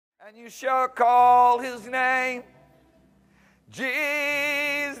And you shall call his name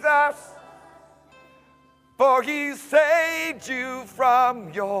Jesus, for he saved you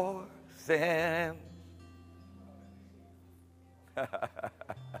from your sins.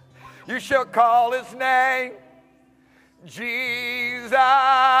 You shall call his name Jesus,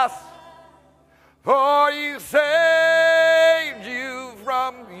 for he saved you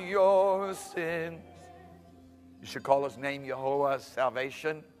from your sins. You shall call his name Jehovah's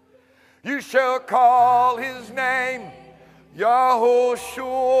salvation. You shall call his name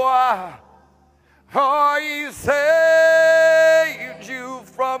Yahushua, for he saved you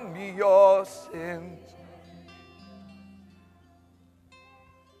from your sins.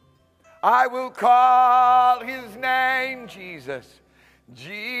 I will call his name Jesus,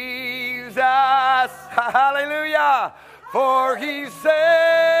 Jesus, hallelujah, for he saved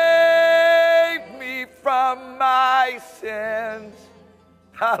me from my sins.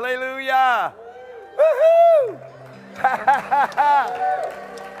 Hallelujah. Woohoo!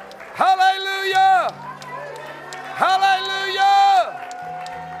 Hallelujah. Hallelujah.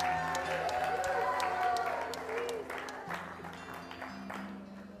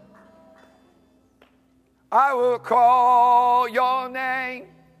 I will call your name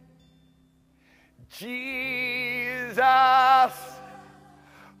Jesus,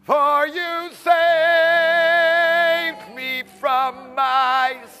 for you saved me from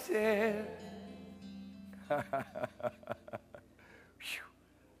my sin.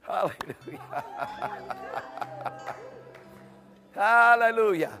 Hallelujah.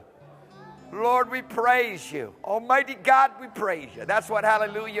 Hallelujah. Lord, we praise you. Almighty God, we praise you. That's what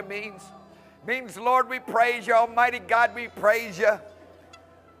hallelujah means. It means, Lord, we praise you. Almighty God, we praise you.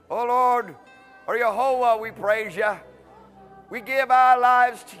 Oh, Lord, or Jehovah, we praise you. We give our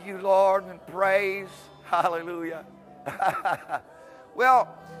lives to you, Lord, in praise. Hallelujah. Well,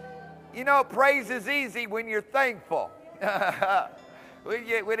 you know, praise is easy when you're thankful.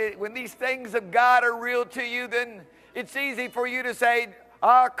 When these things of God are real to you, then it's easy for you to say,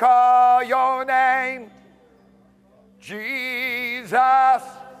 I'll call your name, Jesus,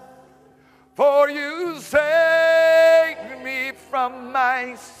 for you saved me from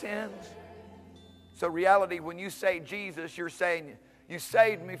my sins. So reality, when you say Jesus, you're saying, you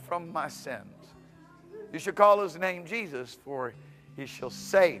saved me from my sins. You should call his name Jesus, for he shall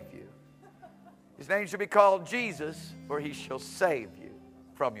save you. His name should be called Jesus, for he shall save you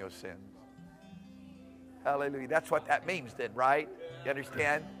from your sins. Hallelujah. That's what that means then, right? You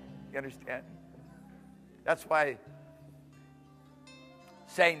understand? You understand? That's why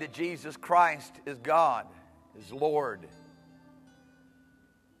saying that Jesus Christ is God, is Lord,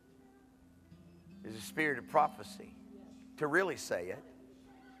 is a spirit of prophecy. To really say it,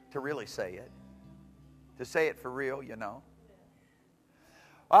 to say it for real, you know.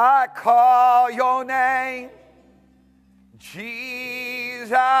 I call your name,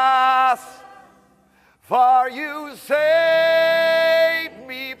 Jesus, for you saved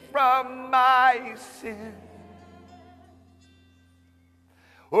me from my sin.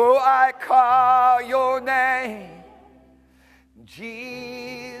 Oh, I call your name,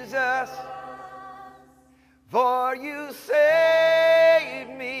 Jesus, for you saved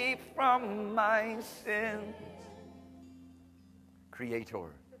me from my sins.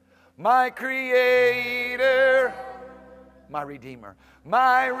 Creator, my Creator, my Redeemer,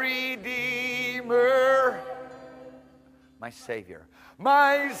 my Redeemer, my Savior,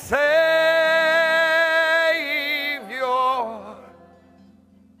 my Savior.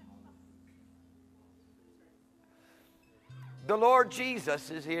 The Lord Jesus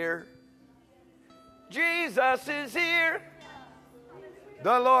is here. Jesus is here.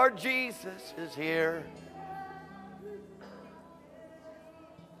 The Lord Jesus is here.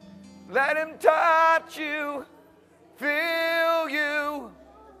 Let him touch you, fill you,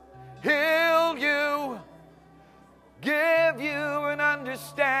 heal you, give you an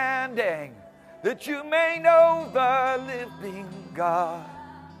understanding that you may know the living God.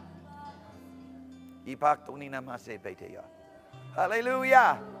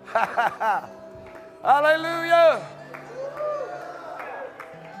 Hallelujah. Hallelujah.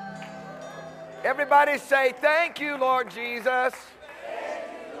 Everybody say, thank you, Lord Jesus. Thank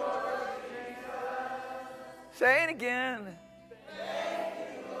you, Lord Jesus. Say it again. Thank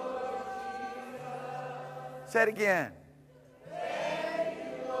you, Lord Jesus. Say it again. Thank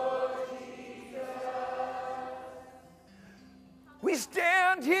you, Lord Jesus. We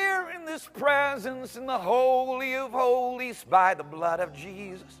stand here in this presence in the Holy of Holies by the blood of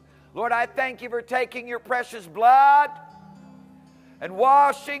Jesus. Lord, I thank you for taking your precious blood and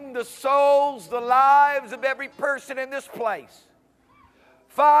washing the souls, the lives of every person in this place.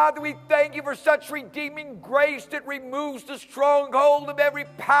 Father, we thank you for such redeeming grace that removes the stronghold of every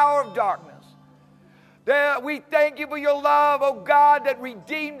power of darkness. We thank you for your love, oh God, that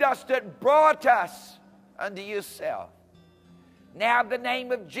redeemed us, that brought us unto yourself. Now in the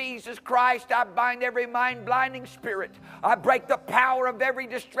name of Jesus Christ, I bind every mind-blinding spirit. I break the power of every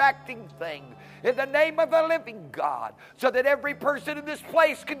distracting thing in the name of the living God, so that every person in this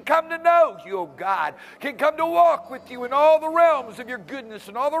place can come to know you, oh God, can come to walk with you in all the realms of your goodness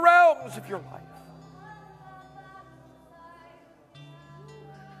and all the realms of your life.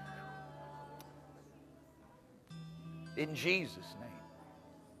 In Jesus' name.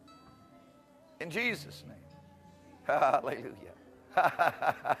 In Jesus' name. Hallelujah.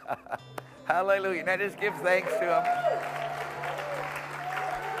 Hallelujah. Now just give thanks to him.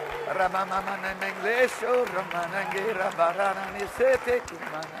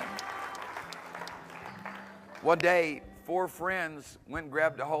 One day, 4 friends went and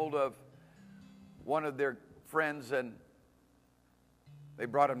grabbed a hold of one of their friends, and they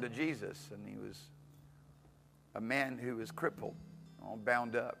brought him to Jesus. And he was a man who was crippled, all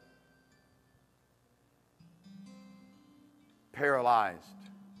bound up, paralyzed.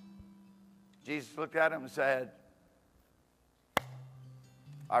 Jesus looked at him and said,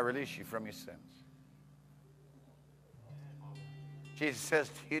 I release you from your sins. Jesus says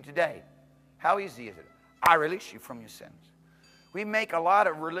to you today, how easy is it? I release you from your sins. We make a lot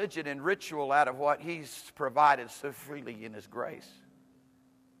of religion and ritual out of what he's provided so freely in his grace.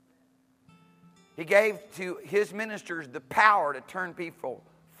 He gave to his ministers the power to turn people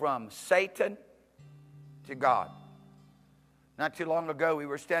from Satan to God. Not too long ago, we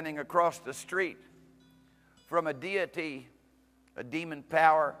were standing across the street from a deity, a demon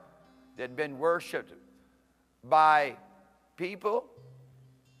power that had been worshipped by people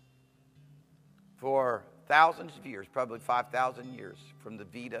for thousands of years, probably 5,000 years, from the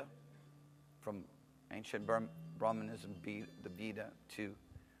Veda, from ancient Brahmanism, the Veda, to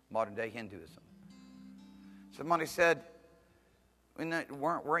modern day Hinduism. Somebody said,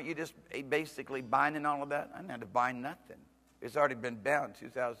 weren't you just basically binding all of that? I didn't have to bind nothing. It's already been bound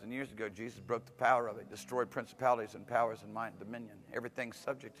 2,000 years ago. Jesus broke the power of it, destroyed principalities and powers and might and dominion. Everything's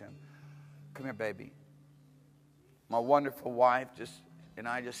subject to him. Come here, baby. My wonderful wife and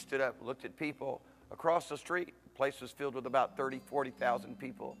I just stood up, looked at people across the street. The place was filled with about 30,000, 40,000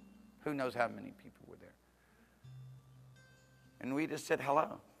 people. Who knows how many people were there? And we just said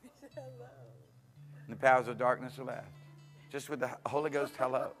hello. And the powers of darkness are left. Just with the Holy Ghost,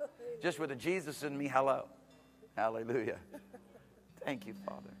 hello. Just with the Jesus in me, hello. Hallelujah. Thank you,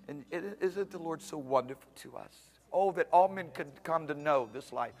 Father. And isn't the Lord so wonderful to us? Oh, that all men could come to know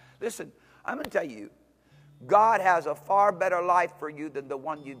this life. Listen, I'm going to tell you, God has a far better life for you than the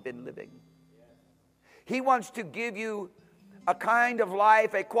one you've been living. He wants to give you a kind of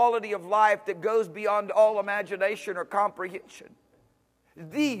life, a quality of life that goes beyond all imagination or comprehension.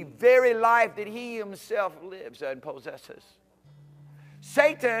 The very life that he himself lives and possesses.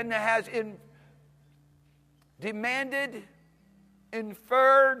 Satan has demanded,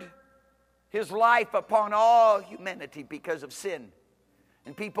 inferred his life upon all humanity because of sin.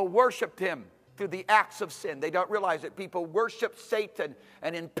 And people worshiped him through the acts of sin. They don't realize that people worship Satan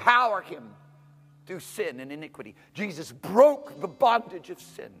and empower him through sin and iniquity. Jesus broke the bondage of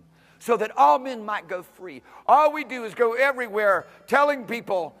sin so that all men might go free. All we do is go everywhere telling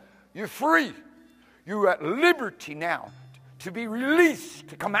people, you're free. You're at liberty now to be released,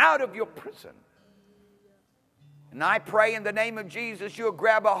 to come out of your prison. And I pray in the name of Jesus, you'll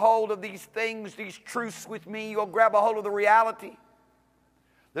grab a hold of these things, these truths with me. You'll grab a hold of the reality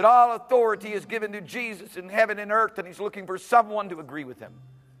that all authority is given to Jesus in heaven and earth, and he's looking for someone to agree with him.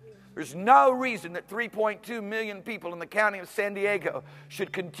 There's no reason that 3.2 million people in the county of San Diego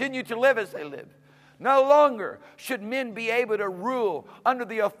should continue to live as they live. No longer should men be able to rule under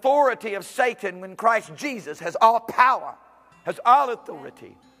the authority of Satan when Christ Jesus has all power, has all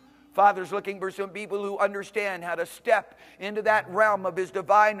authority. Father's looking for some people who understand how to step into that realm of his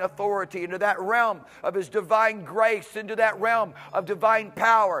divine authority, into that realm of his divine grace, into that realm of divine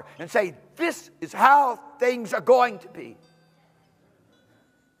power, and say, this is how things are going to be.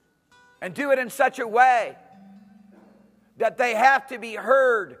 And do it in such a way that they have to be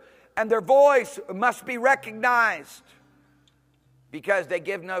heard and their voice must be recognized, because they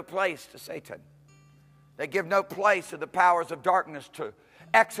give no place to Satan. They give no place to the powers of darkness to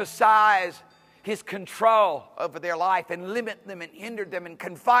exercise his control over their life and limit them and hinder them and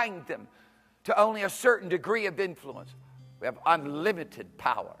confine them to only a certain degree of influence. We have unlimited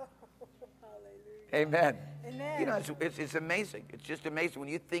power. Amen. Amen. You know, it's amazing. It's just amazing when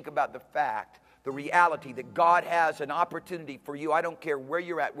you think about the fact the reality that God has an opportunity for you. I don't care where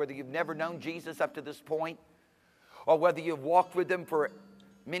you're at, whether you've never known Jesus up to this point or whether you've walked with Him for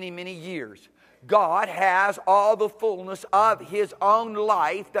many, many years. God has all the fullness of His own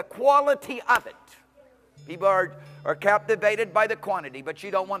life, the quality of it. People are captivated by the quantity, but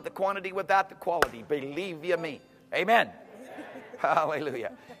you don't want the quantity without the quality. Believe you me. Amen.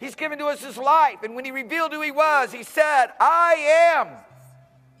 Hallelujah. He's given to us His life, and when He revealed who He was, He said, I am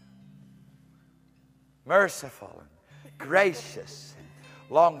merciful and gracious and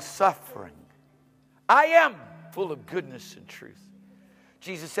long-suffering. I am full of goodness and truth.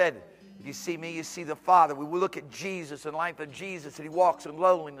 Jesus said, if you see me, you see the Father. We will look at Jesus and the life of Jesus, and He walks in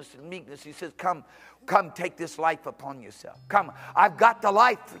lowliness and meekness. He says, come take this life upon yourself. Come, I've got the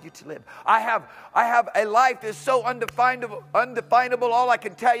life for you to live. I have a life that's so undefinable. All I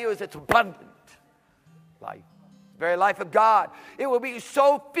can tell you is it's abundant life. The very life of God. It will be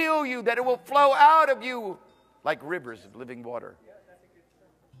so fill you that it will flow out of you like rivers of living water.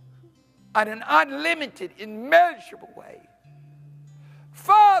 In an unlimited, immeasurable way.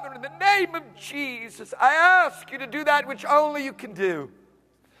 Father, in the name of Jesus, I ask you to do that which only you can do.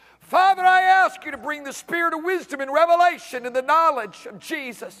 Father, I ask you to bring the spirit of wisdom and revelation and the knowledge of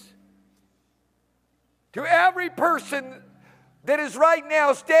Jesus to every person that is right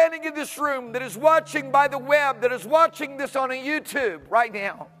now standing in this room, that is watching by the web, that is watching this on a YouTube right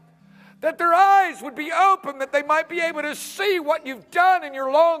now. That their eyes would be open, that they might be able to see what you've done in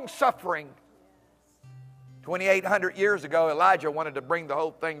your long suffering. 2,800 years ago, Elijah wanted to bring the whole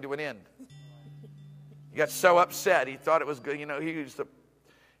thing to an end. He got so upset, he thought it was good. You know,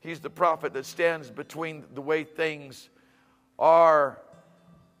 he's the prophet that stands between the way things are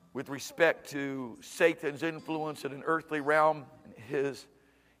with respect to Satan's influence in an earthly realm, his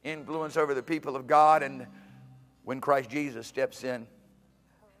influence over the people of God, and when Christ Jesus steps in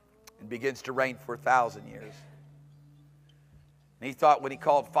and begins to reign for 1,000 years. And he thought when he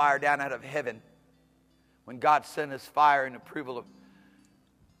called fire down out of heaven, when God sent His fire in approval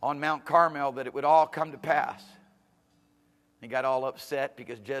on Mount Carmel, that it would all come to pass. He got all upset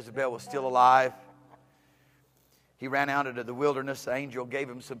because Jezebel was still alive. He ran out into the wilderness. The angel gave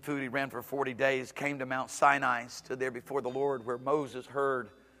him some food. He ran for 40 days, came to Mount Sinai, stood there before the Lord where Moses heard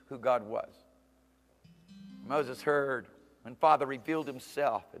who God was. Moses heard when Father revealed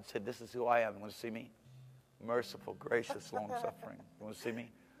Himself and said, this is who I am. You want to see me? Merciful, gracious, long-suffering. You want to see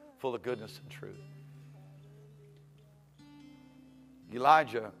me? Full of goodness and truth.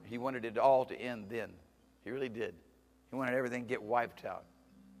 Elijah, he wanted it all to end then. He really did. He wanted everything to get wiped out.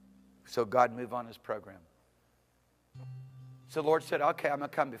 So God moved on His program. So the Lord said, okay, I'm going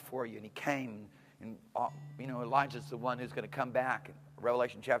to come before you. And He came. And, Elijah's the one who's going to come back. In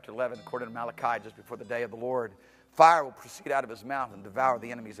Revelation chapter 11, according to Malachi, just before the day of the Lord, fire will proceed out of His mouth and devour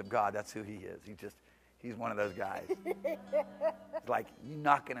the enemies of God. That's who He is. He's one of those guys. It's like, you're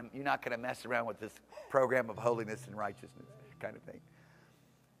not going to mess around with this program of holiness and righteousness kind of thing.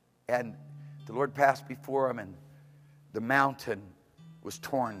 And the Lord passed before him, and the mountain was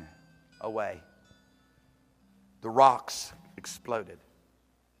torn away. The rocks exploded.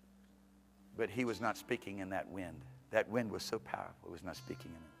 But He was not speaking in that wind. That wind was so powerful, He was not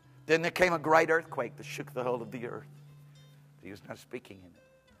speaking in it. Then there came a great earthquake that shook the whole of the earth. But He was not speaking in it.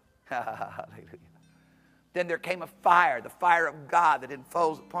 Hallelujah. Then there came a fire, the fire of God that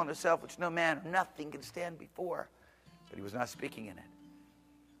enfolds upon itself, which no man or nothing can stand before. But He was not speaking in it.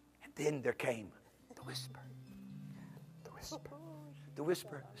 Then there came the whisper. The whisper. The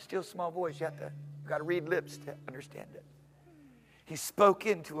whisper. Still small voice. You've got to read lips to understand it. He spoke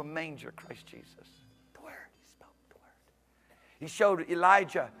into a manger, Christ Jesus. The Word. He spoke the Word. He showed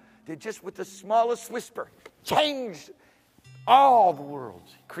Elijah that just with the smallest whisper, changed all the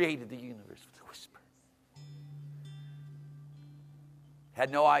worlds. He created the universe with a whisper.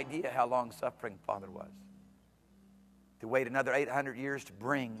 Had no idea how long-suffering Father was. To wait another 800 years to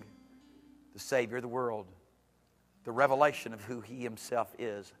bring the Savior of the world, the revelation of who He Himself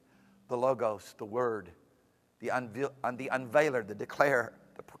is, the Logos, the Word, the unveiler, the declarer,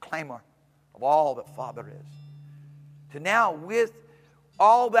 the proclaimer of all that Father is. To now, with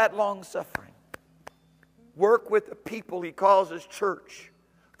all that long suffering, work with the people He calls His church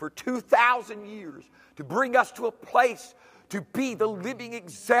for 2,000 years to bring us to a place to be the living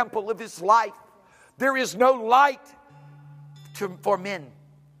example of His life. There is no light for men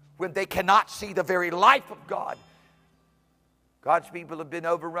when they cannot see the very life of God. God's people have been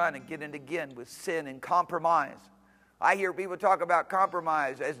overrun again and again with sin and compromise. I hear people talk about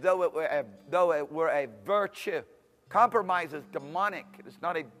compromise as though it were a virtue. Compromise is demonic. It is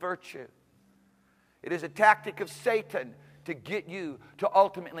not a virtue. It is a tactic of Satan to get you to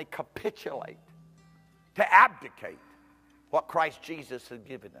ultimately capitulate to abdicate what Christ Jesus has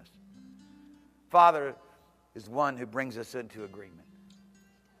given us. Father is one who brings us into agreement.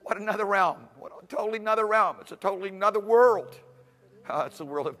 What another realm. What a totally another realm. It's a totally another world. It's the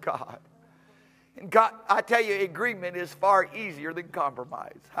world of God. And God, I tell you, agreement is far easier than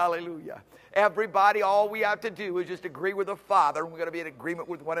compromise. Hallelujah. Everybody, all we have to do is just agree with the Father, and we're going to be in agreement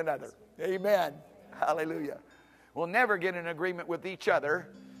with one another. Amen. Hallelujah. We'll never get in agreement with each other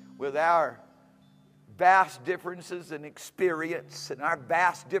with our vast differences in experience and our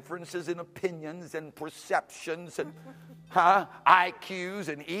vast differences in opinions and perceptions and IQs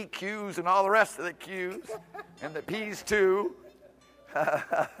and EQs and all the rest of the Qs and the P's too.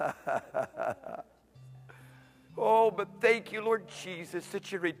 Oh, but thank you, Lord Jesus,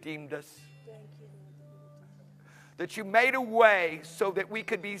 that you redeemed us. That you made a way so that we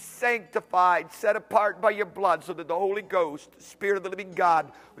could be sanctified, set apart by your blood, so that the Holy Ghost, the Spirit of the living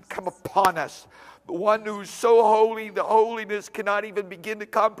God, would come upon us. The one who's so holy, the holiness cannot even begin to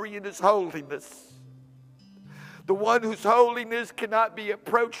comprehend his holiness. The one whose holiness cannot be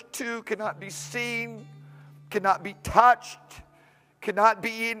approached to, cannot be seen, cannot be touched, cannot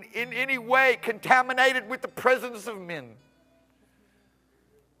be in any way contaminated with the presence of men.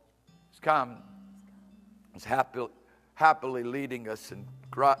 He's come. He's happily leading us and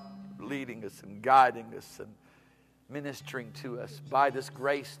guiding us and ministering to us by this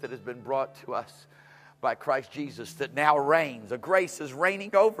grace that has been brought to us by Christ Jesus that now reigns. A grace is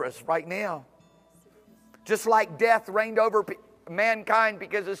reigning over us right now. Just like death reigned over mankind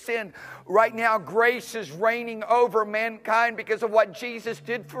because of sin, right now grace is reigning over mankind because of what Jesus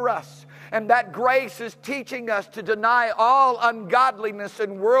did for us. And that grace is teaching us to deny all ungodliness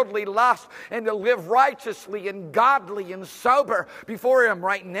and worldly lust and to live righteously and godly and sober before Him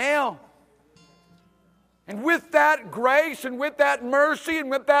right now. And with that grace and with that mercy and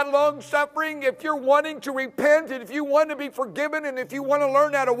with that long suffering, if you're wanting to repent and if you want to be forgiven and if you want to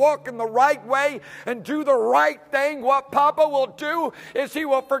learn how to walk in the right way and do the right thing, what Papa will do is He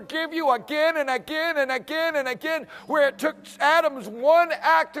will forgive you again and again and again and again, where it took Adam's one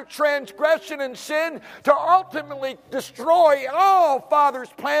act of transgression and sin to ultimately destroy all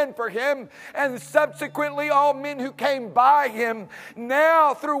Father's plan for him and subsequently all men who came by him.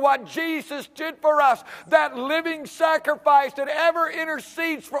 Now, through what Jesus did for us, that living sacrifice that ever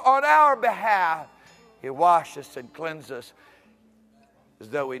intercedes on our behalf, He washes us and cleanses us as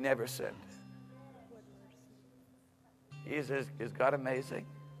though we never sinned. Is God amazing?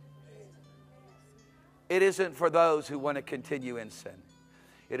 It isn't for those who want to continue in sin.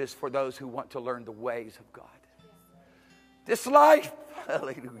 It is for those who want to learn the ways of God. This life,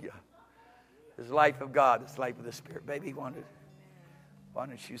 hallelujah, this life of God, this life of the Spirit. Baby, why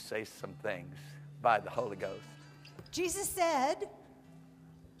don't you say some things by the Holy Ghost? Jesus said,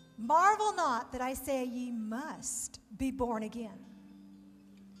 "Marvel not that I say ye must be born again."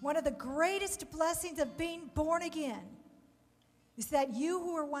 One of the greatest blessings of being born again is that you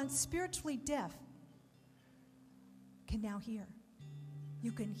who were once spiritually deaf can now hear.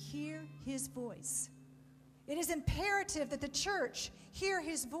 You can hear His voice. It is imperative that the church hear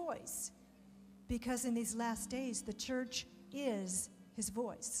His voice, because in these last days the church is His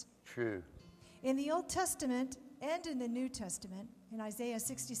voice. True. In the Old Testament and in the New Testament, in Isaiah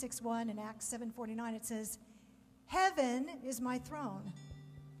 66:1 and Acts 7:49, it says, "Heaven is my throne,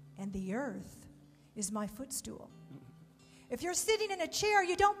 and the earth is my footstool." If you're sitting in a chair,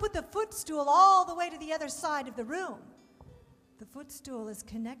 you don't put the footstool all the way to the other side of the room. The footstool is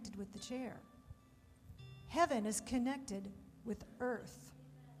connected with the chair. Heaven is connected with earth.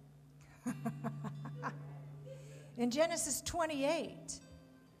 In Genesis 28,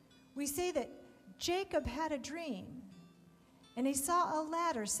 we see that Jacob had a dream, and he saw a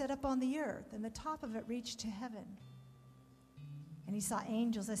ladder set up on the earth, and the top of it reached to heaven. And he saw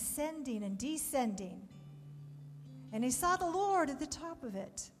angels ascending and descending, and he saw the Lord at the top of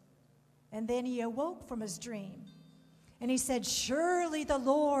it. And then he awoke from his dream, and he said, "Surely the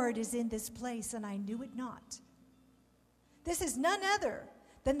Lord is in this place, and I knew it not." This is none other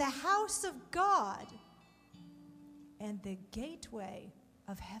than the house of God and the gateway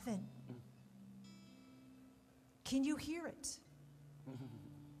of heaven. Can you hear it?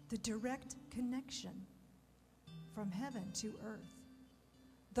 The direct connection from heaven to earth.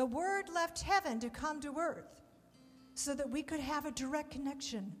 The Word left heaven to come to earth so that we could have a direct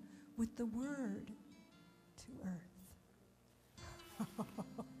connection with the Word to earth.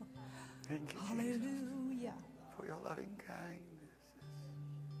 Thank you, Hallelujah. Jesus, for your loving kindness.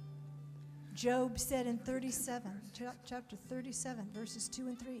 Job said in chapter 37, verses 2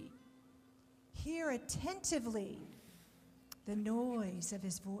 and 3, "Hear attentively the noise of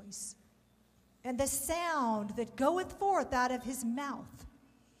His voice. and the sound that goeth forth out of his mouth.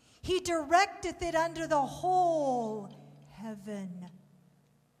 He directeth it under the whole heaven.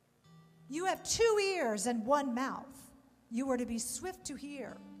 You have 2 ears and 1 mouth. You are to be swift to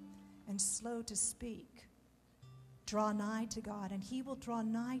hear and slow to speak. Draw nigh to God, and he will draw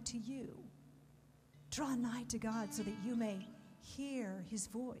nigh to you. Draw nigh to God so that you may hear his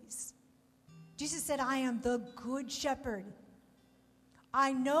voice. Jesus said, I am the good shepherd.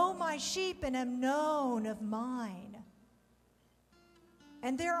 I know my sheep and am known of mine.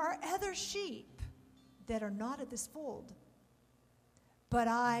 And there are other sheep that are not of this fold, but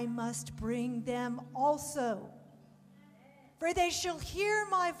I must bring them also, for they shall hear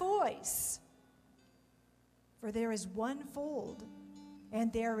my voice. For there is one fold,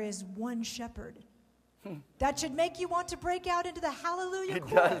 and there is one shepherd. That should make you want to break out into the hallelujah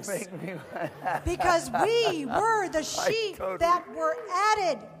chorus. Does make me because we were the sheep that were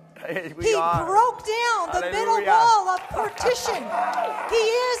added. We are. Broke down the middle Hallelujah. wall of partition. He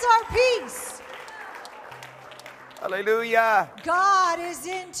is our peace. Hallelujah. God is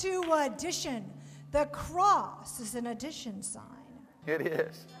into addition. The cross is an addition sign. It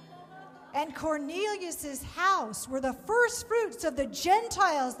is. And Cornelius' house were the first fruits of the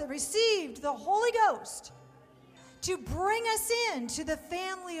Gentiles that received the Holy Ghost to bring us into the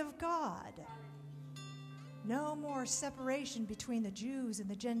family of God. No more separation between the Jews and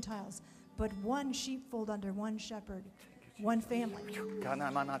the Gentiles, but one sheepfold under one shepherd, one family.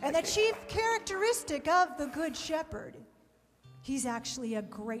 And the chief characteristic of the good shepherd, he's actually a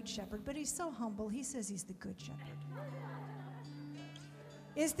great shepherd, but he's so humble, he says he's the good shepherd,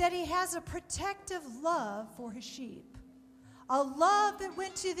 is that he has a protective love for his sheep. A love that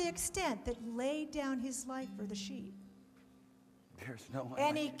went to the extent that laid down his life for the sheep. There's no one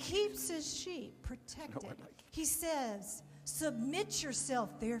And like he you. keeps his sheep protected. No one like you. He says, submit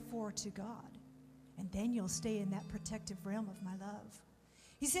yourself therefore to God, and then you'll stay in that protective realm of my love.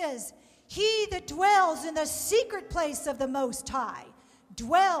 He says, he that dwells in the secret place of the Most High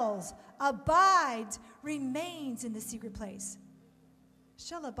dwells, abides, remains in the secret place,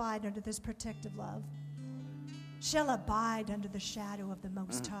 shall abide under this protective love, shall abide under the shadow of the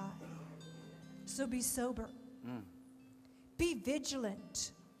Most High. So be sober. Be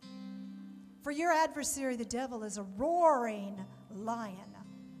vigilant. For your adversary, the devil, is a roaring lion.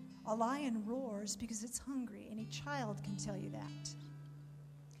 A lion roars because it's hungry. Any child can tell you that.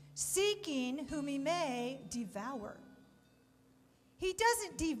 Seeking whom he may devour. He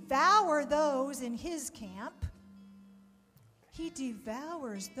doesn't devour those in his camp. He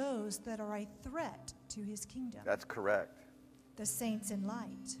devours those that are a threat to his kingdom. That's correct. The saints in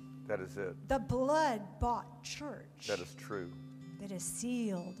light. That is it. The blood-bought church. That is true. That is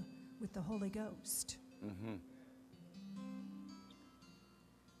sealed with the Holy Ghost. Mm-hmm.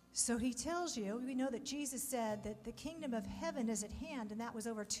 So he tells you, we know that Jesus said that the kingdom of heaven is at hand, and that was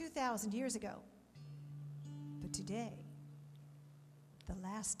over 2,000 years ago. But today, the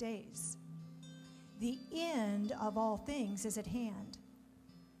last days, the end of all things is at hand.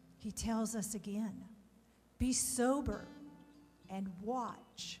 He tells us again, be sober and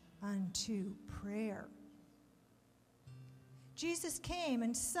watch unto prayer. Jesus came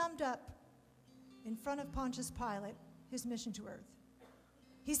and summed up in front of Pontius Pilate his mission to earth.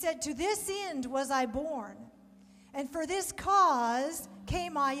 He said, to this end was I born, and for this cause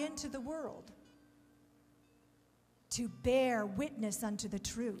came I into the world, to bear witness unto the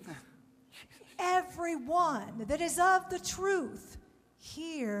truth. Everyone that is of the truth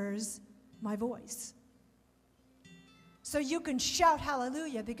hears my voice. So you can shout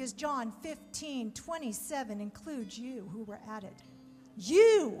hallelujah, because John 15:27 includes you who were added.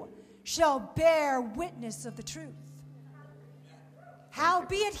 You shall bear witness of the truth.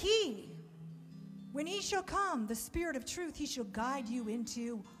 Howbeit he, when he shall come, the Spirit of truth, he shall guide you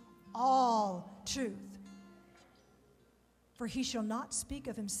into all truth. For he shall not speak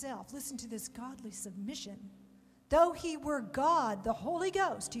of himself. Listen to this godly submission. Though he were God, the Holy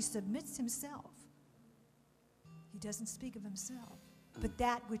Ghost, he submits himself. He doesn't speak of himself. But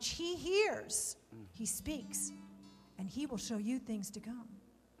that which he hears, he speaks. And he will show you things to come.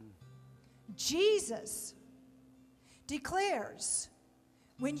 Jesus declares,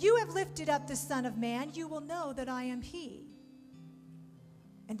 when you have lifted up the Son of Man, you will know that I am he,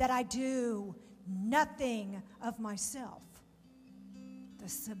 and that I do nothing of myself. The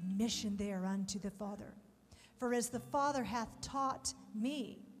submission there unto the Father. For as the Father hath taught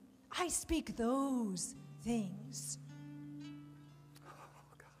me, I speak those things.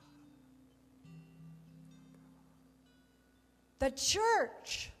 The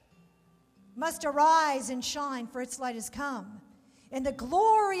church must arise and shine, for its light is come, and the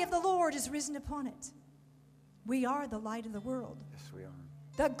glory of the Lord is risen upon it. We are the light of the world. Yes, we are.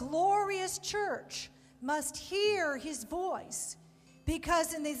 The glorious church must hear his voice,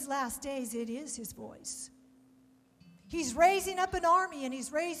 because in these last days it is his voice. He's raising up an army, and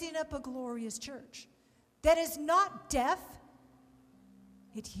he's raising up a glorious church that is not deaf.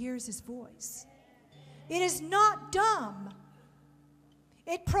 It hears his voice. It is not dumb.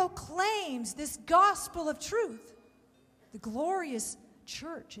 It proclaims this gospel of truth. The glorious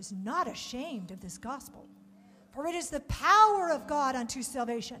church is not ashamed of this gospel, for it is the power of God unto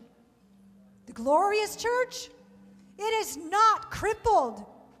salvation. The glorious church, it is not crippled.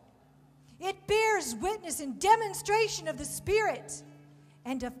 It bears witness and demonstration of the Spirit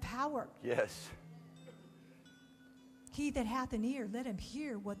and of power. Yes. He that hath an ear, let him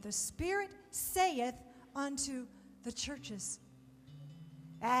hear what the Spirit saith unto the churches.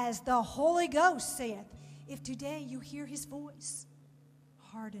 As the Holy Ghost saith, if today you hear his voice,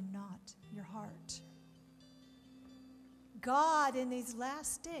 harden not your heart. God in these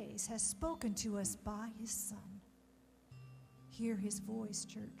last days has spoken to us by his Son. Hear his voice,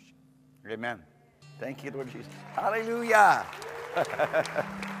 church. Amen. Thank you, Lord Jesus. Hallelujah.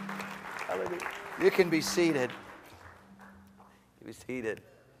 Hallelujah. You can be seated. Be seated.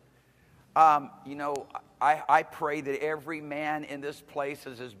 I pray that every man in this place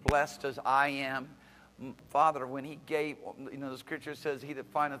is as blessed as I am. Father, when he gave, the scripture says, he that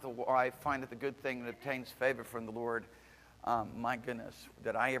findeth a wife findeth a good thing and obtains favor from the Lord. My goodness,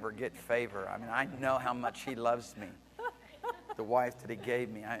 did I ever get favor? I mean, I know how much he loves me. The wife that he gave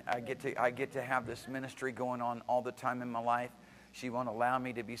me. I get to have this ministry going on all the time in my life. She won't allow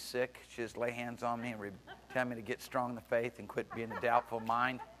me to be sick. She just lay hands on me and tell me to get strong in the faith and quit being a doubtful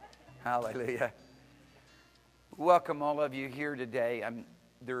mind. Hallelujah. Welcome all of you here today.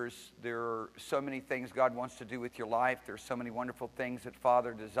 There are so many things God wants to do with your life. There's so many wonderful things that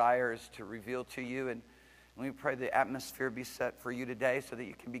Father desires to reveal to you. And we pray the atmosphere be set for you today so that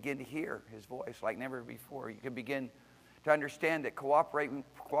you can begin to hear his voice like never before. You can begin to understand that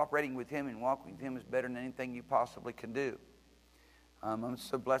cooperating with him and walking with him is better than anything you possibly can do. I'm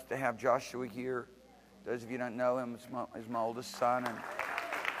so blessed to have Joshua here. Those of you who don't know him, he's my oldest son.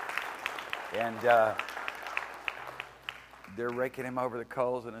 And they're raking him over the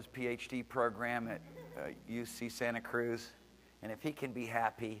coals in his PhD program at UC Santa Cruz. And if he can be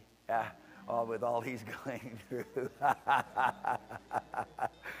happy with all he's going through,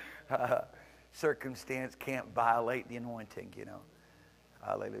 circumstance can't violate the anointing,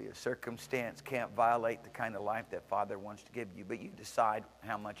 Hallelujah. Circumstance can't violate the kind of life that Father wants to give you, but you decide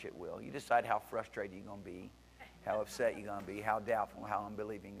how much it will. You decide how frustrated you're going to be, how upset you're going to be, how doubtful, how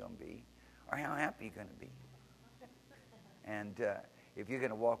unbelieving you're going to be, or how happy you're going to be. And if you're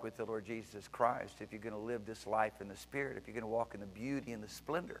going to walk with the Lord Jesus Christ, if you're going to live this life in the Spirit, if you're going to walk in the beauty and the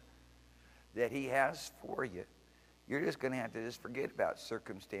splendor that he has for you, you're just going to have to just forget about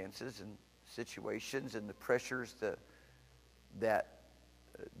circumstances and situations and the pressures that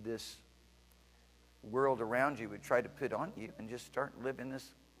this world around you would try to put on you, and just start living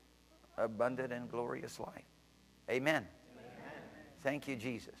this abundant and glorious life. Amen. Amen. Thank you,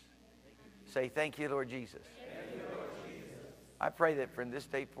 Jesus. Say, thank you, Lord Jesus. Thank you, Lord Jesus. I pray that from this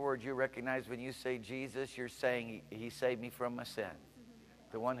day forward you recognize when you say Jesus, you're saying he saved me from my sins.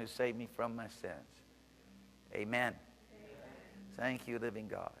 The one who saved me from my sins. Amen. Thank you, living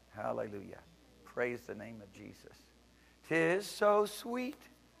God. Hallelujah. Praise the name of Jesus. 'Tis so sweet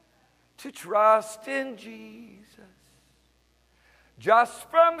to trust in Jesus, just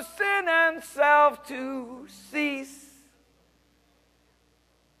from sin and self to cease.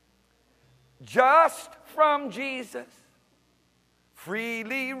 Just from Jesus,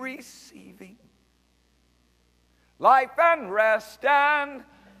 freely receiving life and rest and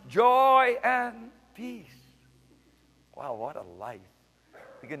joy and peace. Wow, what a life.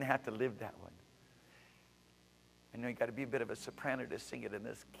 You're going to have to live that one. I know you got to be a bit of a soprano to sing it in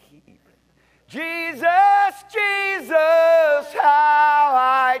this key. Jesus, Jesus, how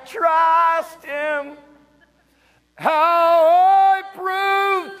I trust him, how I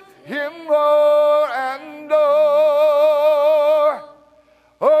proved him more and more.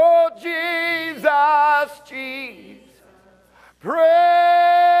 Oh, Jesus, Jesus,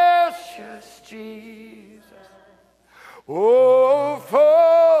 precious Jesus. Oh,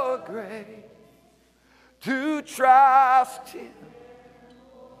 for grace to trust him.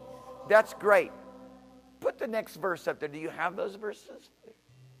 That's great. Put the next verse up there. Do you have those verses?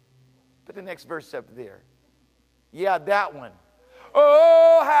 Put the next verse up there. Yeah, that one.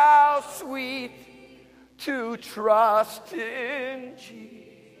 Oh, how sweet to trust in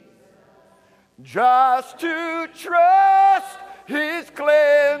Jesus. Just to trust His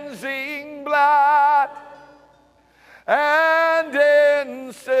cleansing blood, and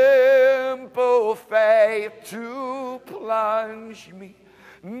in simple faith to plunge me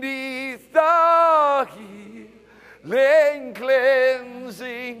 'neath the healing,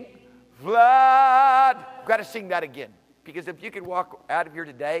 cleansing flood. I've got to sing that again, because if you could walk out of here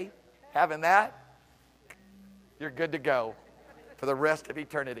today having that, you're good to go for the rest of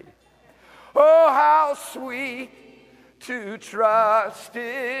eternity. Oh, how sweet to trust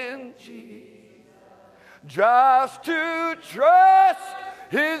in Jesus, just to trust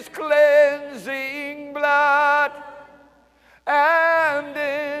His cleansing blood, and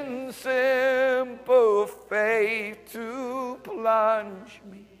in simple faith to plunge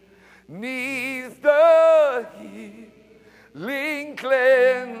me 'neath the healing,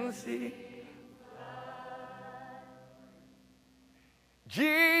 cleansing.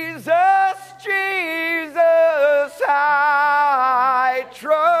 Jesus, Jesus, I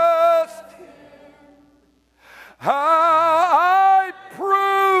trust Him. I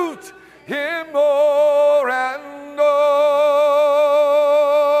proved Him more and more.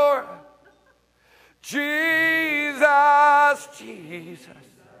 Jesus, Jesus,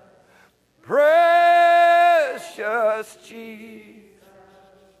 precious Jesus.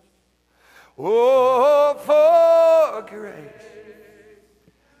 Oh, for grace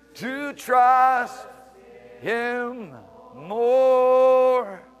to trust Him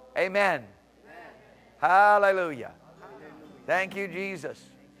more. Amen. Hallelujah. Thank you, Jesus.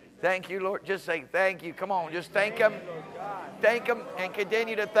 Thank you, Lord. Just say thank you. Come on, just thank Him. Thank Him and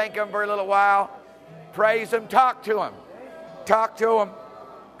continue to thank Him for a little while. Praise Him. Talk to Him. Talk to Him.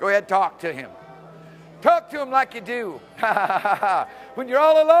 Go ahead, talk to Him. Talk to Him like you do when you're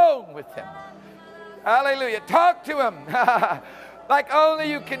all alone with Him. Hallelujah. Talk to Him like only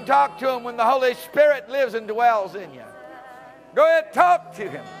you can talk to Him when the Holy Spirit lives and dwells in you. Go ahead, talk to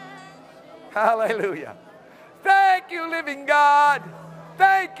Him. Hallelujah. Thank you, living God.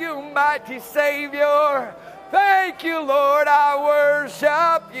 Thank you, mighty Savior. Thank you, Lord. I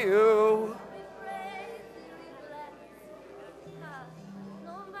worship you.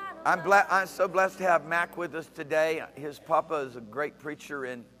 I'm so blessed to have Mac with us today. His papa is a great preacher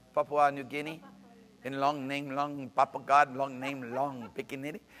in Papua New Guinea. In long name, long Papa God, long name, long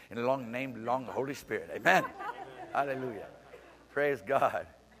Pikinini, and long name, long Holy Spirit. Amen. Hallelujah. Praise God.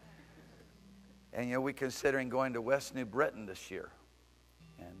 And we're considering going to West New Britain this year.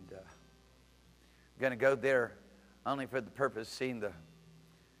 And we're going to go there only for the purpose of seeing the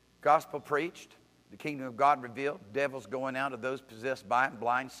gospel preached, the kingdom of God revealed, devils going out of those possessed by Him,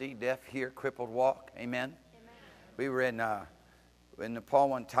 blind see, deaf hear, crippled walk. Amen. We were in Nepal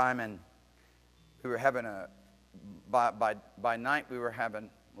one time, and we were having by night we were having,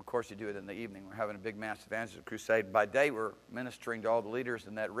 of course you do it in the evening, we're having a big mass evangelism crusade. By day we're ministering to all the leaders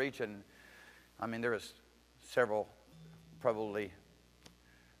in that region. I mean, there was several, probably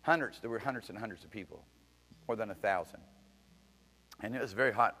hundreds, there were hundreds and hundreds of people, more than 1,000. And it was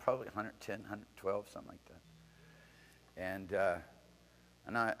very hot, probably 110, 112, something like that.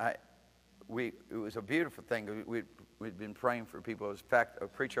 It was a beautiful thing. We'd been praying for people. In fact, I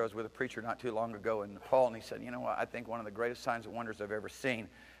was with a preacher not too long ago in Nepal, and he said, you know what, I think one of the greatest signs and wonders I've ever seen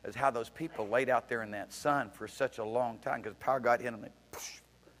is how those people laid out there in that sun for such a long time, because power got hit them, they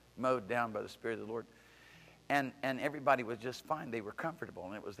mowed down by the Spirit of the Lord. And everybody was just fine. They were comfortable,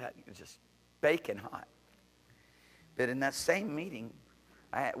 and it was just baking hot. But in that same meeting,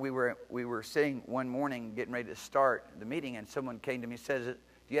 we were sitting one morning getting ready to start the meeting, and someone came to me and says, do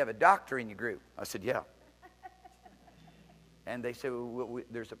you have a doctor in your group? I said, yeah. And they said, well,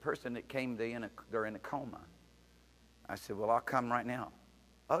 there's a person that came, they're in a coma. I said, well, I'll come right now.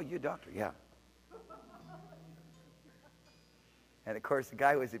 Oh, you a doctor? Yeah. And of course, the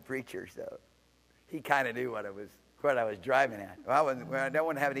guy was a preacher, so he kind of knew what I was driving at. Well, I don't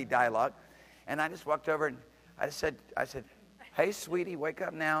want to have any dialogue. And I just walked over and I said, hey, sweetie, wake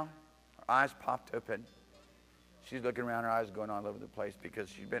up now. Her eyes popped open. She's looking around, her eyes going all over the place because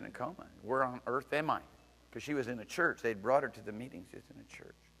she'd been in a coma. Where on earth am I? Because she was in a church. They'd brought her to the meetings. She was in a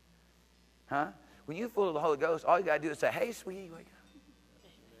church. Huh? When you're full of the Holy Ghost, all you got to do is say, hey, sweetie, wake up.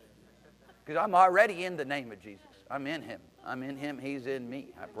 Because I'm already in the name of Jesus. I'm in Him. I'm in Him. He's in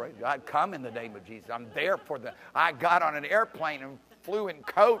me. I pray God, come in the name of Jesus. I'm there I got on an airplane and flew in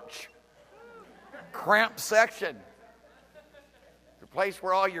coach. Cramped section. The place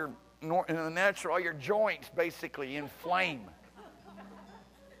where all your joints basically inflame.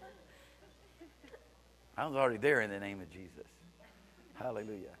 I was already there in the name of Jesus.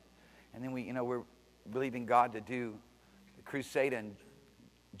 Hallelujah. And then we're believing God to do the crusade in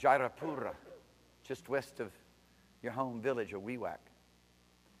Jairapura, just west of your home village of Wewak.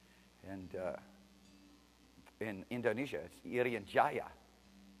 And in Indonesia, it's Irian Jaya.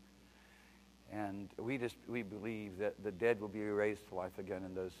 And we believe that the dead will be raised to life again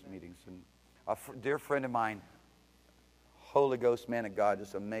in those meetings. And a dear friend of mine, Holy Ghost man of God,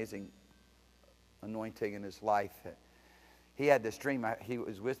 just amazing anointing in his life. He had this dream. He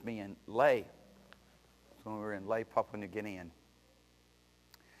was with me in Lae, when we were in Lae, Papua New Guinea, and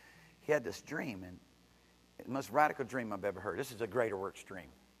he had this dream, and the most radical dream I've ever heard. This is a Greater Works dream.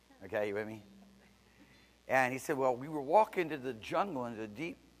 Okay, you with me? And he said, well, we were walking into the jungle, into the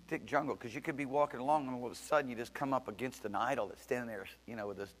deep, thick jungle, because you could be walking along, and all of a sudden you just come up against an idol that's standing there, you know,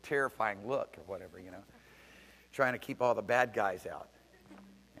 with this terrifying look or whatever, you know, trying to keep all the bad guys out.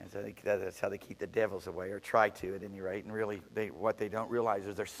 And so that's how they keep the devils away, or try to at any rate. And really, what they don't realize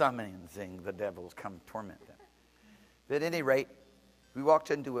is they're summoning the devils come torment them. But at any rate, we walked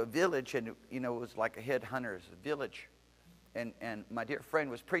into a village, and you know, it was like a headhunter's village. And my dear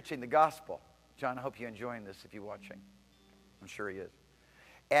friend was preaching the gospel. John, I hope you're enjoying this if you're watching. I'm sure he is.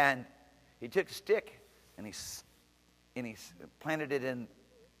 And he took a stick, and he planted it in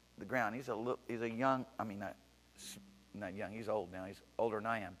the ground. He's a young, I mean, not young, he's old now. He's older than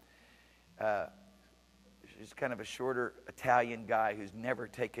I am. He's kind of a shorter Italian guy who's never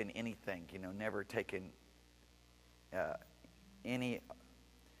taken anything, you know, never taken any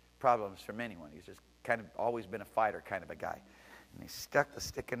problems from anyone. He's just kind of always been a fighter kind of a guy. And he stuck the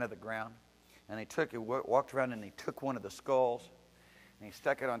stick into the ground, and he walked around, and he took one of the skulls, and he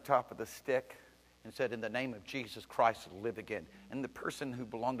stuck it on top of the stick and said, in the name of Jesus Christ, live again. And the person who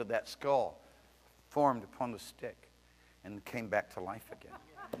belonged to that skull formed upon the stick and came back to life again.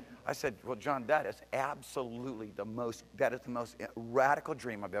 I said, well, John, that is absolutely the most radical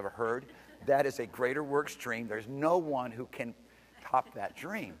dream I've ever heard. That is a Greater Works dream. There's no one who can top that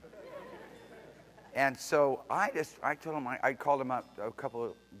dream. And so I told him, I called him up a couple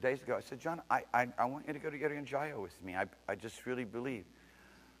of days ago. I said, John, I want you to go to Irian Jaya with me. I just really believe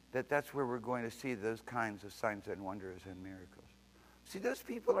that that's where we're going to see those kinds of signs and wonders and miracles. See, those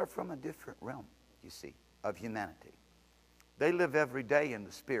people are from a different realm, you see, of humanity. They live every day in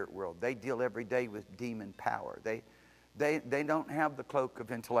the spirit world. They deal every day with demon power. They don't have the cloak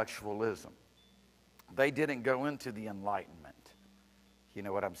of intellectualism. They didn't go into the enlightenment, you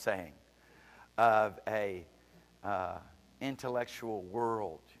know what I'm saying, of a intellectual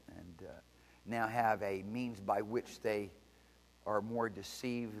world, and now have a means by which they are more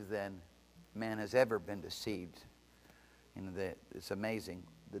deceived than man has ever been deceived. You know, it's amazing,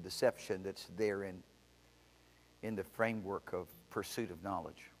 the deception that's there in the framework of pursuit of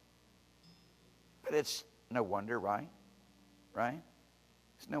knowledge. But it's no wonder, right? Right?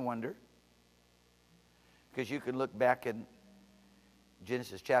 It's no wonder. Because you can look back in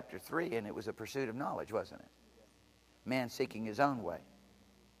Genesis chapter 3, and it was a pursuit of knowledge, wasn't it? Man seeking his own way.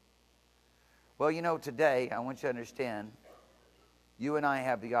 Well, you know, today, I want you to understand, you and I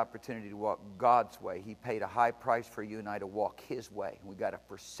have the opportunity to walk God's way. He paid a high price for you and I to walk His way. We've got to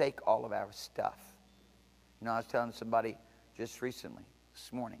forsake all of our stuff. You know, I was telling somebody just recently,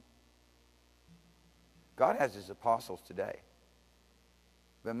 this morning, God has His apostles today.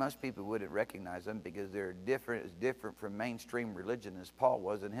 But most people wouldn't recognize them because they're different, as different from mainstream religion as Paul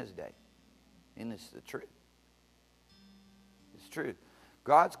was in his day. And it's the truth. It's true.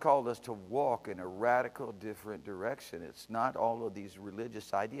 God's called us to walk in a radical different direction. It's not all of these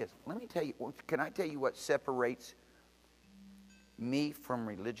religious ideas. Let me tell you, can I tell you what separates me from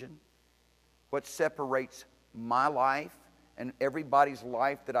religion? What separates my life and everybody's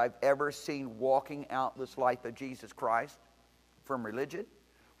life that I've ever seen walking out this life of Jesus Christ from religion?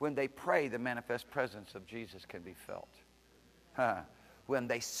 When they pray, the manifest presence of Jesus can be felt. When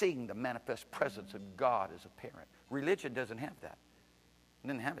they sing, the manifest presence of God is apparent. Religion doesn't have that. It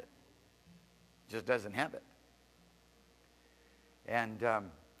doesn't have it. It just doesn't have it. And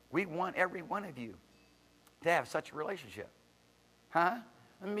we want every one of you to have such a relationship. Huh?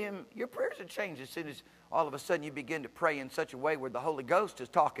 I mean, your prayers will change as soon as all of a sudden you begin to pray in such a way where the Holy Ghost is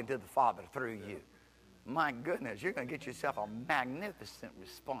talking to the Father through you. My goodness, you're going to get yourself a magnificent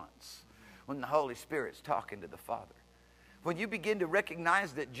response when the Holy Spirit's talking to the Father. When you begin to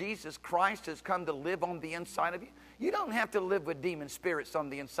recognize that Jesus Christ has come to live on the inside of you, you don't have to live with demon spirits on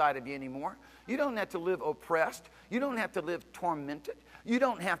the inside of you anymore. You don't have to live oppressed. You don't have to live tormented. You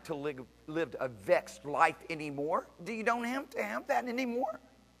don't have to live a vexed life anymore. You don't have to have that anymore.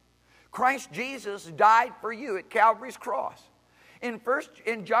 Christ Jesus died for you at Calvary's cross. In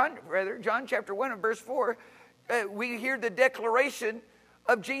John chapter 1 and verse 4, we hear the declaration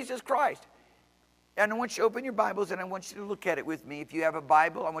of Jesus Christ. And I want you to open your Bibles, and I want you to look at it with me. If you have a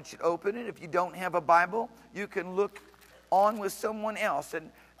Bible, I want you to open it. If you don't have a Bible, you can look on with someone else. And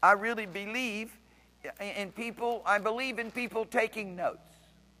I really believe in people. I believe in people taking notes.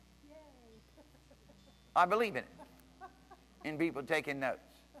 I believe in it. In people taking notes.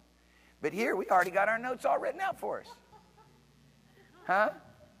 But here, we already got our notes all written out for us. Huh?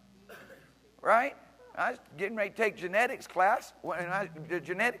 Right? I was getting ready to take genetics class. The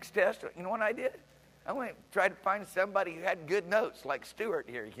genetics test, you know what I did? I went and tried to find somebody who had good notes, like Stuart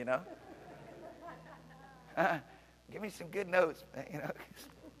here, you know. Give me some good notes, you know.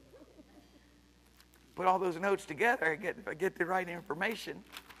 Put all those notes together. If I get the right information,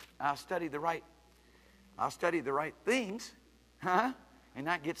 I'll study the right things, huh? And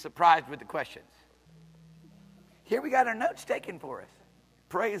not get surprised with the questions. Here we got our notes taken for us.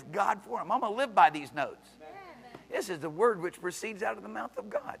 Praise God for them. I'm going to live by these notes. This is the word which proceeds out of the mouth of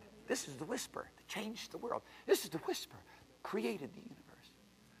God. This is the whisper that changed the world. This is the whisper that created the universe.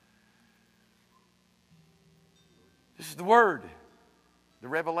 This is the word, the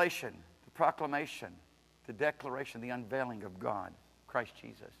revelation, the proclamation, the declaration, the unveiling of God, Christ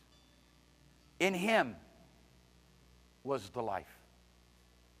Jesus. In him was the life.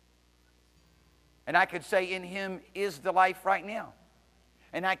 And I could say in him is the life right now.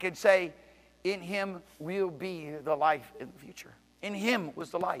 And I could say in him will be the life in the future. In him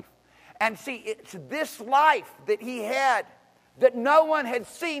was the life. And see, it's this life that he had that no one had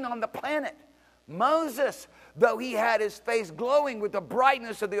seen on the planet. Moses, though he had his face glowing with the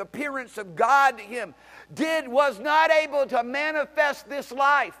brightness of the appearance of God to him, was not able to manifest this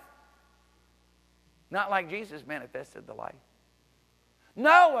life. Not like Jesus manifested the life.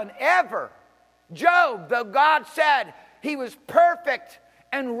 No one ever. Job, though God said he was perfect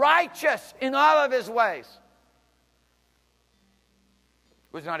and righteous in all of his ways,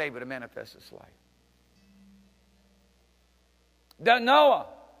 was not able to manifest this life. Though Noah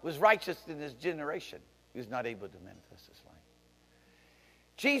was righteous in his generation, he was not able to manifest this life.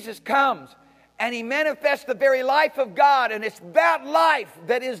 Jesus comes and he manifests the very life of God, and it's that life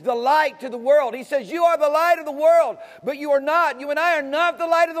that is the light to the world. He says, you are the light of the world, but you are not. You and I are not the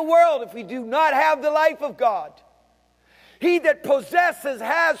light of the world if we do not have the life of God. He that possesses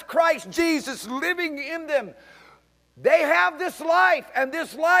has Christ Jesus living in them. They have this life, and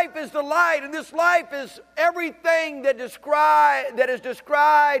this life is the light, and this life is everything that is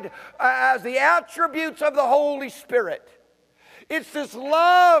described as the attributes of the Holy Spirit. It's this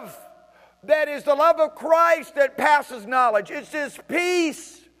love that is the love of Christ that passes knowledge. It's this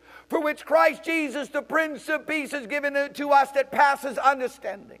peace for which Christ Jesus, the Prince of Peace, has given to us that passes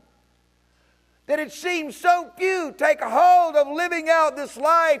understanding. That it seems so few take a hold of living out this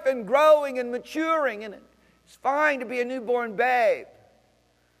life and growing and maturing in it. It's fine to be a newborn babe.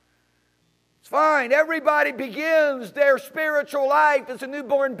 It's fine. Everybody begins their spiritual life as a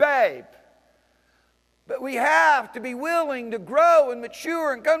newborn babe. But we have to be willing to grow and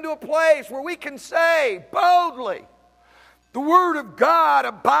mature and come to a place where we can say boldly, the Word of God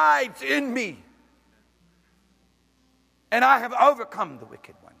abides in me, and I have overcome the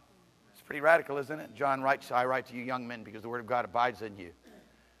wicked one. It's pretty radical, isn't it? John writes, I write to you young men because the Word of God abides in you.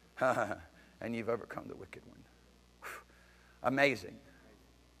 And you've overcome the wicked one. Amazing.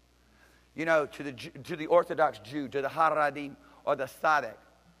 You know, to the Orthodox Jew, to the Haradim or the Tzaddik,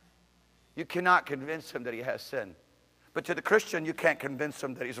 you cannot convince him that he has sin. But to the Christian, you can't convince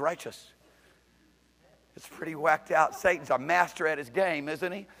him that he's righteous. It's pretty whacked out. Satan's a master at his game,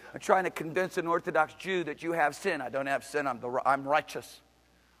 isn't he? I'm trying to convince an Orthodox Jew that you have sin. I don't have sin. I'm righteous.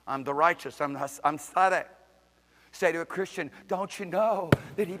 I'm the righteous. I'm Tzaddik. Say to a Christian, don't you know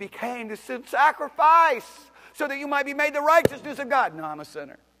that he became the sin sacrifice so that you might be made the righteousness of God? No, I'm a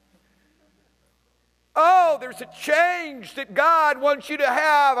sinner. Oh, there's a change that God wants you to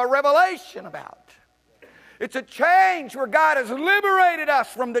have a revelation about. It's a change where God has liberated us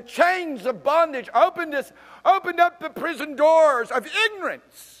from the chains of bondage, opened up the prison doors of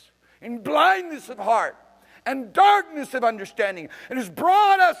ignorance and blindness of heart and darkness of understanding, and has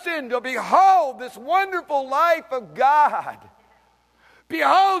brought us in to behold this wonderful life of God.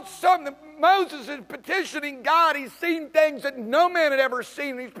 Behold, Moses is petitioning God. He's seen things that no man had ever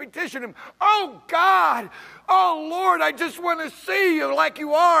seen. He's petitioning him. Oh, God. Oh, Lord, I just want to see you like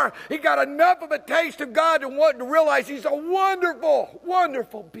you are. He got enough of a taste of God to want to realize he's a wonderful,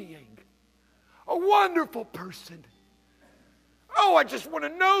 wonderful being. A wonderful person. Oh, I just want to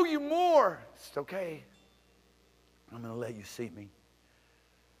know you more. It's okay. I'm going to let you see me.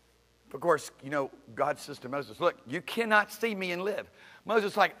 Of course, you know, God says to Moses, look, you cannot see me and live.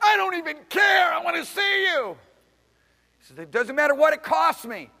 Moses is like, I don't even care. I want to see you. He says, it doesn't matter what it costs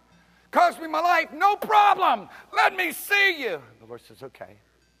me. Cost me my life, no problem. Let me see you. The Lord says, okay.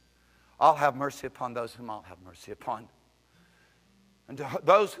 I'll have mercy upon those whom I'll have mercy upon. And to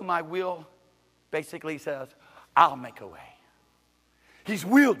those whom I will, basically he says, I'll make a way. He's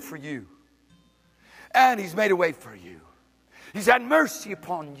willed for you. And he's made a way for you. He's had mercy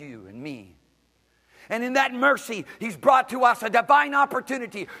upon you and me. And in that mercy, he's brought to us a divine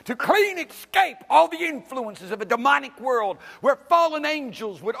opportunity to clean escape all the influences of a demonic world where fallen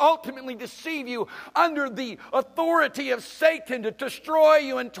angels would ultimately deceive you under the authority of Satan to destroy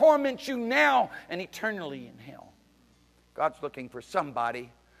you and torment you now and eternally in hell. God's looking for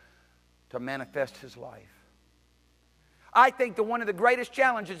somebody to manifest his life. I think that one of the greatest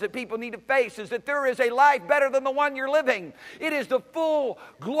challenges that people need to face is that there is a life better than the one you're living. It is the full,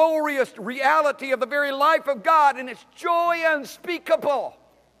 glorious reality of the very life of God, and it's joy unspeakable.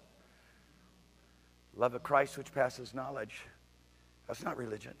 Love of Christ which passes knowledge. That's not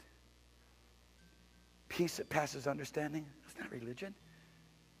religion. Peace that passes understanding. That's not religion.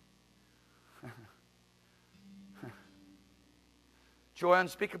 Joy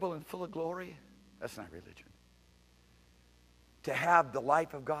unspeakable and full of glory. That's not religion. To have the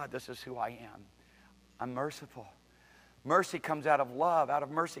life of God, this is who I am. I'm merciful. Mercy comes out of love. Out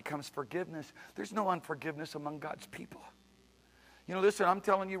of mercy comes forgiveness. There's no unforgiveness among God's people. You know, listen, I'm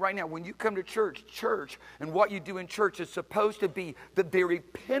telling you right now, when you come to church and what you do in church is supposed to be the very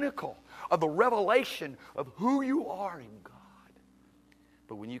pinnacle of the revelation of who you are in God.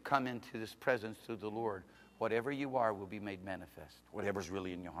 But when you come into this presence through the Lord, whatever you are will be made manifest. Whatever's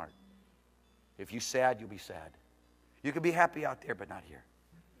really in your heart. If you're sad, you'll be sad. You can be happy out there, but not here.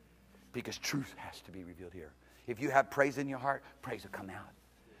 Because truth has to be revealed here. If you have praise in your heart, praise will come out.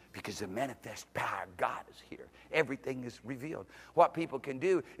 Because the manifest power of God is here. Everything is revealed. What people can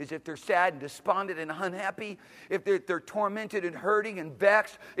do is if they're sad and despondent and unhappy, if they're tormented and hurting and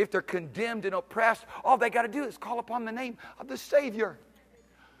vexed, if they're condemned and oppressed, all they got to do is call upon the name of the Savior.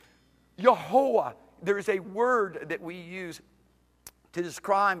 Yehovah. There's a word that we use to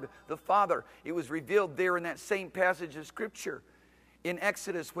describe the Father. It was revealed there in that same passage of Scripture in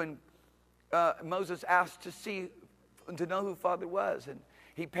Exodus when Moses asked to know who Father was. And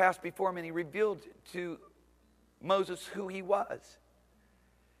he passed before him and he revealed to Moses who he was.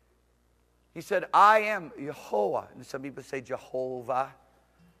 He said, I am Yehovah. And some people say Jehovah.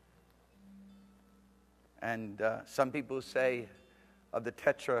 And some people say of the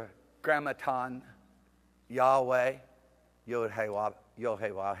Tetragrammaton, Yahweh.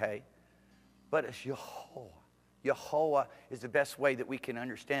 Yod-Heh-Wah-Heh. But it's Yehovah. Yehovah is the best way that we can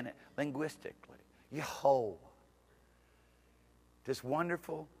understand it linguistically. Yehovah. This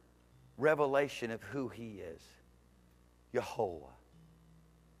wonderful revelation of who he is. Yehovah.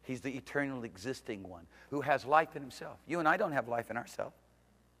 He's the eternal existing one who has life in himself. You and I don't have life in ourselves.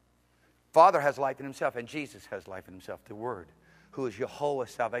 Father has life in himself and Jesus has life in himself. The Word, who is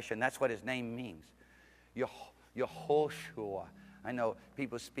Yehovah's salvation. That's what his name means. Yehoshua. I know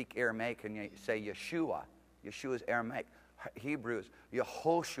people speak Aramaic and they say Yeshua. Yeshua is Aramaic. Hebrew is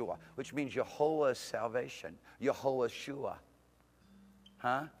Yehoshua, which means Yehovah's salvation. Yehoshua.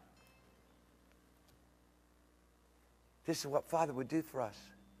 Huh? This is what Father would do for us.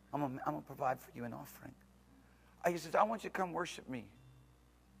 I'm going to provide for you an offering. He says, I want you to come worship me.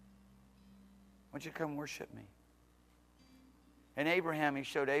 I want you to come worship me. And Abraham, he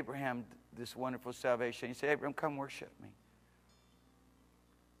showed Abraham this wonderful salvation. He said, Abraham, come worship me.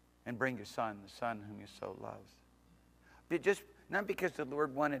 And bring your son, the son whom you so loves. But just not because the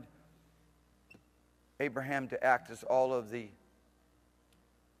Lord wanted Abraham to act as all of the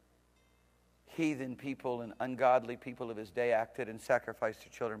heathen people and ungodly people of his day acted and sacrificed their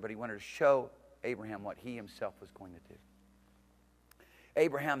children, but he wanted to show Abraham what he himself was going to do.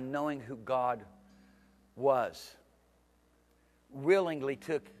 Abraham, knowing who God was, willingly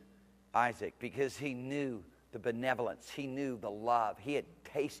took Isaac because he knew the benevolence, he knew the love, he had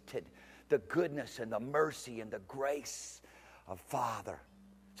tasted the goodness and the mercy and the grace of Father.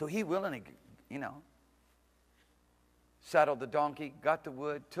 So he willingly, saddled the donkey, got the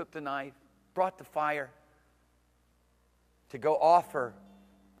wood, took the knife, brought the fire to go offer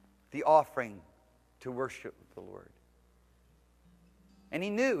the offering to worship the Lord. And he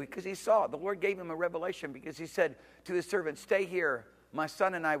knew because he saw it. The Lord gave him a revelation because he said to his servant, stay here. My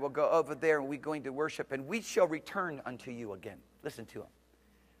son and I will go over there and we're going to worship and we shall return unto you again. Listen to him.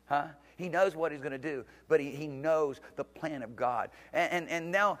 Huh? He knows what he's going to do, but he knows the plan of God.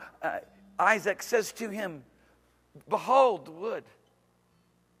 And now Isaac says to him, behold the wood.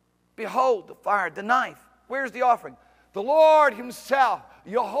 Behold the fire, the knife. Where's the offering? The Lord himself,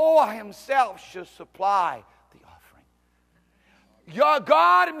 Yehovah himself shall supply the offering.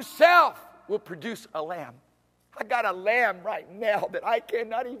 God himself will produce a lamb. I got a lamb right now that I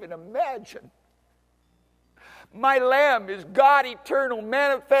cannot even imagine. My lamb is God eternal,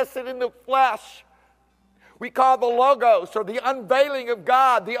 manifested in the flesh. We call the Logos, or the unveiling of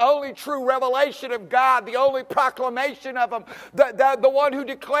God, the only true revelation of God, the only proclamation of Him, the one who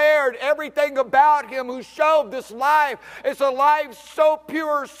declared everything about Him, who showed this life. It's a life so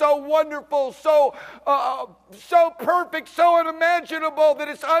pure, so wonderful, so perfect, so unimaginable that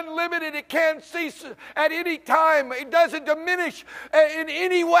it's unlimited. It can't cease at any time. It doesn't diminish in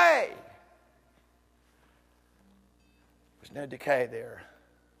any way. There's no decay there.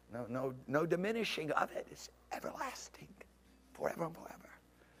 No diminishing of it. It's everlasting, forever and forever.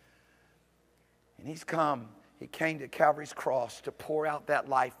 And He's come. He came to Calvary's cross to pour out that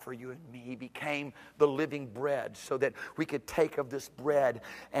life for you and me. He became the living bread so that we could take of this bread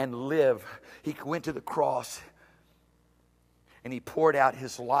and live. He went to the cross and He poured out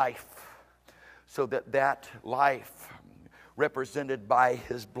His life so that that life, represented by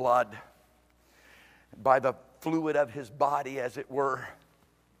His blood, by the fluid of His body, as it were,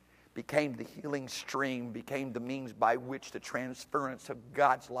 became the healing stream, became the means by which the transference of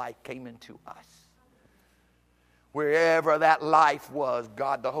God's life came into us. Wherever that life was,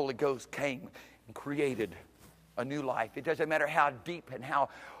 God the Holy Ghost came and created a new life. It doesn't matter how deep and how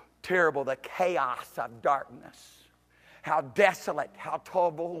terrible the chaos of darkness, how desolate, how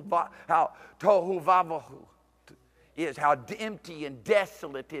tohu vavahu is, how empty and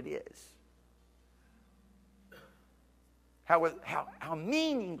desolate it is. How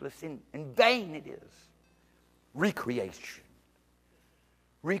meaningless and vain it is. Recreation.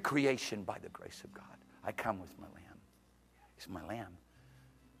 Recreation by the grace of God. I come with my lamb. He's my lamb.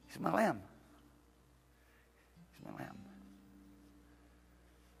 He's my lamb. He's my lamb.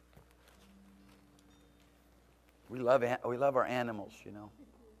 We love our animals, you know.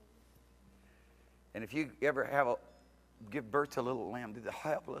 And if you ever give birth to a little lamb, they're the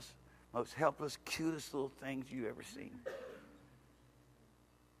most helpless, cutest little things you ever seen.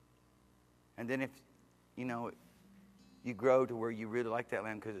 And then if, you grow to where you really like that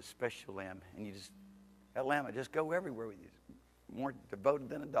lamb because it's a special lamb, and that lamb will just go everywhere with you. More devoted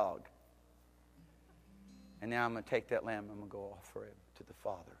than a dog. And now I'm going to take that lamb, I'm going to go offer it to the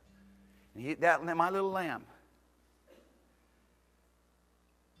Father. And my little lamb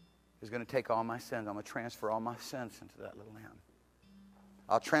is going to take all my sins. I'm going to transfer all my sins into that little lamb.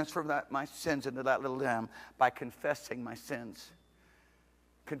 I'll transfer my sins into that little lamb by confessing my sins.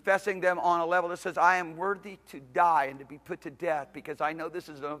 Confessing them on a level that says, I am worthy to die and to be put to death because I know this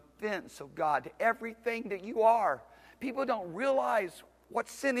is an offense of God to everything that you are. People don't realize what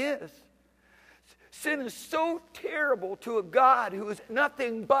sin is. Sin is so terrible to a God who is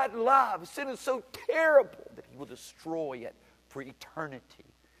nothing but love. Sin is so terrible that He will destroy it for eternity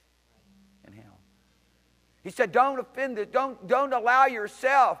in hell. He said, don't offend it. Don't allow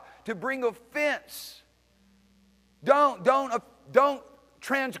yourself to bring offense. Don't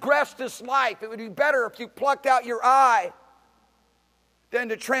transgress this life. It would be better if you plucked out your eye than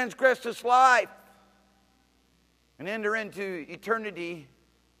to transgress this life and enter into eternity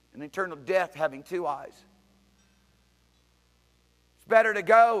and eternal death having two eyes. It's better to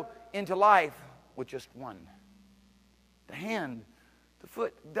go into life with just one. The hand, the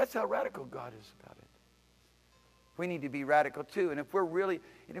foot. That's how radical God is about it. We need to be radical too. And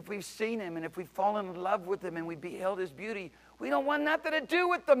if we've seen Him, and if we've fallen in love with Him, and we beheld His beauty, we don't want nothing to do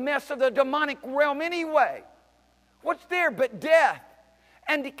with the mess of the demonic realm anyway. What's there but death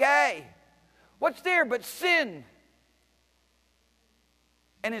and decay? What's there but sin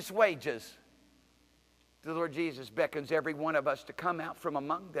and its wages? The Lord Jesus beckons every one of us to come out from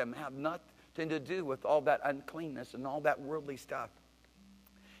among them, have nothing to do with all that uncleanness and all that worldly stuff.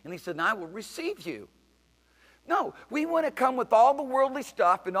 And He said, and I will receive you. No, we want to come with all the worldly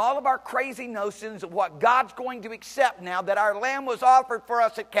stuff and all of our crazy notions of what God's going to accept now that our lamb was offered for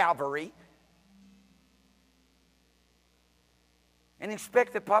us at Calvary, and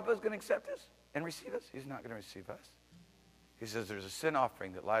expect that Papa is going to accept us and receive us. He's not going to receive us. He says there's a sin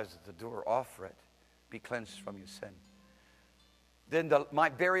offering that lies at the door. Offer it. Be cleansed from your sin. Then my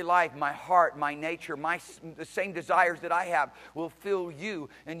very life, my heart, my nature, the same desires that I have will fill you,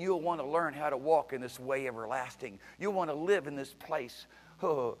 and you'll want to learn how to walk in this way everlasting. You'll want to live in this place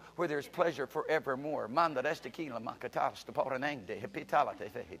where there's pleasure forevermore. To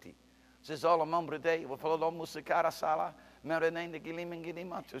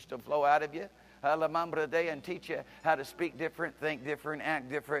flow out of you. And teach you how to speak different, think different, act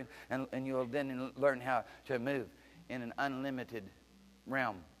different, and you'll then learn how to move in an unlimited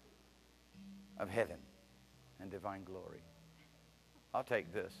realm of heaven and divine glory. I'll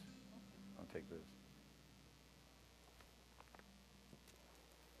take this. I'll take this.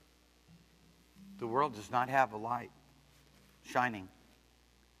 The world does not have a light shining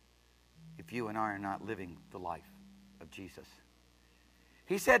if you and I are not living the life of Jesus.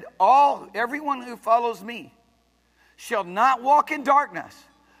 He said, everyone who follows me shall not walk in darkness,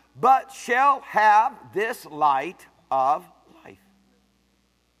 but shall have this light of life.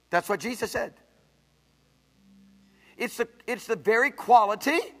 That's what Jesus said. It's the very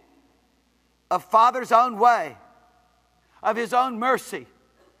quality of Father's own way, of His own mercy,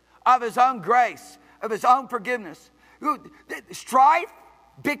 of His own grace, of His own forgiveness. Strife,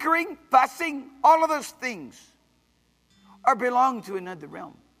 bickering, fussing, all of those things belong to another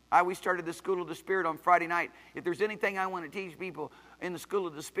realm. We started the School of the Spirit on Friday night. If there's anything I want to teach people in the School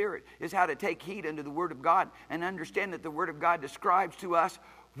of the Spirit, is how to take heed unto the Word of God and understand that the Word of God describes to us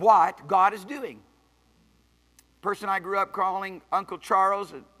what God is doing. Person I grew up calling Uncle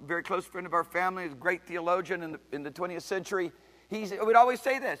Charles, a very close friend of our family, a great theologian in the 20th century. He would always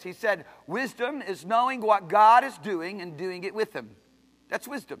say this. He said, wisdom is knowing what God is doing and doing it with Him. That's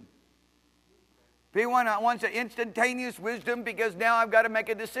wisdom. People wants an instantaneous wisdom because now I've got to make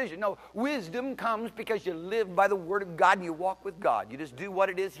a decision. No, wisdom comes because you live by the Word of God and you walk with God. You just do what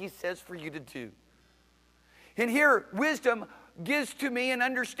it is He says for you to do. And here, wisdom gives to me an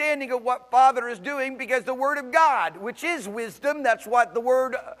understanding of what Father is doing because the Word of God, which is wisdom, that's what the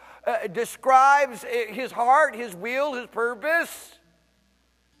Word describes, His heart, His will, His purpose.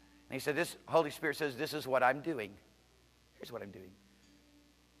 And He said, this Holy Spirit says, this is what I'm doing. Here's what I'm doing.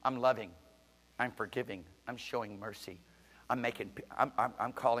 I'm loving. I'm forgiving. I'm showing mercy.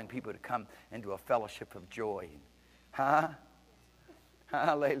 I'm calling people to come into a fellowship of joy. Huh?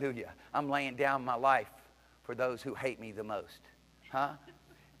 Hallelujah. I'm laying down my life for those who hate me the most. Huh?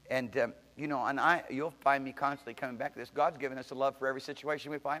 And, you'll find me constantly coming back to this. God's given us a love for every situation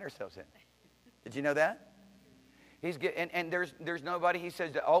we find ourselves in. Did you know that? And there's nobody, He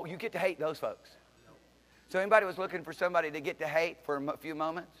says, oh, you get to hate those folks. So anybody was looking for somebody to get to hate for a few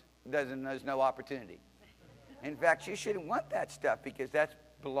moments, there's no opportunity. In fact, you shouldn't want that stuff because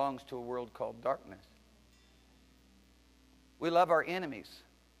that belongs to a world called darkness. We love our enemies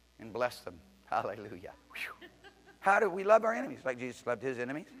and bless them. Hallelujah. Whew. How do we love our enemies? Like Jesus loved His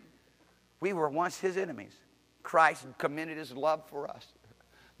enemies. We were once His enemies. Christ commended His love for us.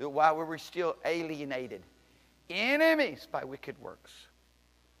 That while we were still alienated, enemies by wicked works.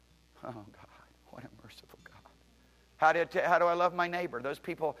 Oh, God. What a merciful God. How do I love my neighbor? Those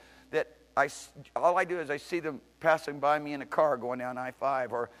people that all I do is I see them passing by me in a car going down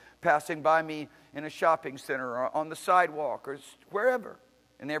I-5 or passing by me in a shopping center or on the sidewalk or wherever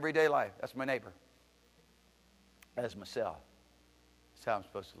in everyday life. That's my neighbor. That's myself. That's how I'm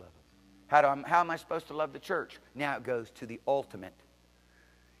supposed to love them. How am I supposed to love the church? Now it goes to the ultimate.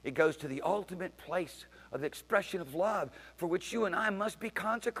 It goes to the ultimate place of the expression of love for which you and I must be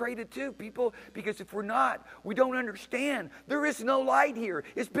consecrated to, people, because if we're not, we don't understand. There is no light here.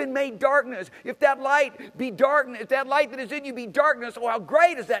 It's been made darkness. If that light be darkness, if that light that is in you be darkness, oh, how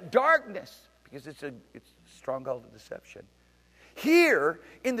great is that darkness? Because it's a stronghold of deception. Here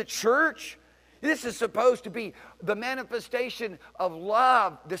in the church, this is supposed to be the manifestation of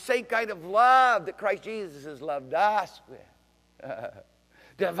love, the same kind of love that Christ Jesus has loved us with.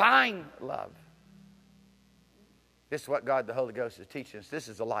 Divine love. This is what God the Holy Ghost is teaching us. This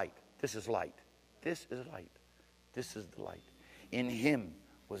is the light. This is light. This is light. This is the light. In Him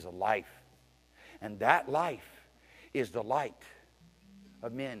was a life. And that life is the light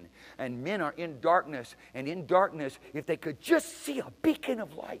of men. And men are in darkness. And in darkness, if they could just see a beacon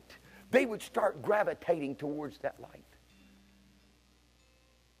of light, they would start gravitating towards that light.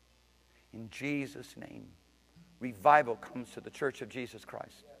 In Jesus' name, revival comes to the Church of Jesus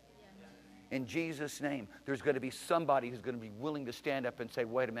Christ. In Jesus' name, there's going to be somebody who's going to be willing to stand up and say,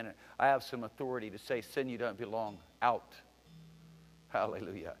 wait a minute, I have some authority to say, sin, you don't belong. Out.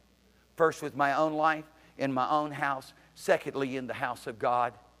 Hallelujah. First with my own life, in my own house. Secondly, in the house of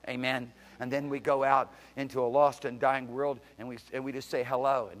God. Amen. And then we go out into a lost and dying world and we just say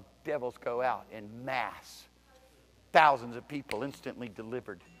hello. And devils go out in mass. Thousands of people instantly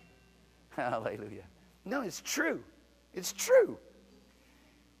delivered. Hallelujah. No, it's true. It's true.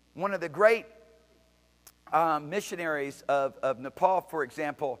 One of the great missionaries of Nepal, for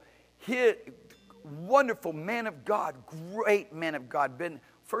example, wonderful man of God, great man of God, been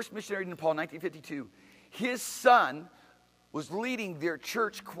first missionary to Nepal in 1952. His son was leading their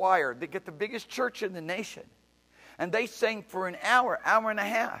church choir. They get the biggest church in the nation. And they sang for an hour and a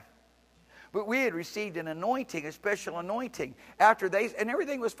half. But we had received an anointing, a special anointing, and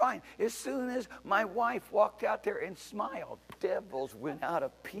everything was fine. As soon as my wife walked out there and smiled, devils went out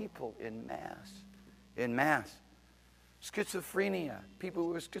of people in mass. In mass. Schizophrenia. People who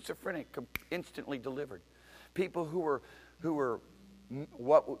were schizophrenic instantly delivered. People who were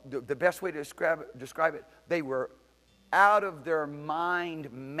the best way to describe it, they were out of their mind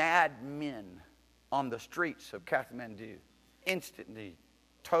madmen on the streets of Kathmandu. Instantly,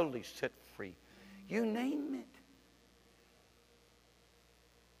 totally set free. You name it.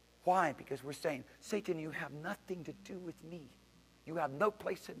 Why? Because we're saying, Satan, you have nothing to do with me. You have no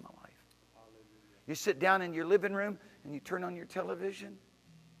place in my life. You sit down in your living room and you turn on your television,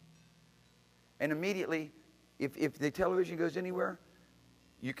 and immediately, if the television goes anywhere,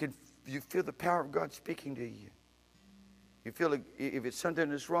 you feel the power of God speaking to you. You feel like if it's something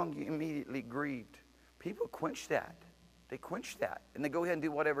that's wrong, you immediately grieved. People quench that. They quench that, and they go ahead and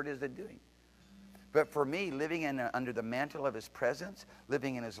do whatever it is they're doing. But for me, living under the mantle of His presence,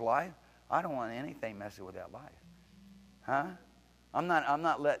 living in His life, I don't want anything messing with that life. Huh? I'm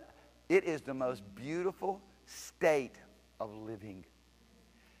not let. It is the most beautiful state of living,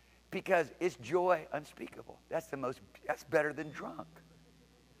 because it's joy unspeakable. That's better than drunk.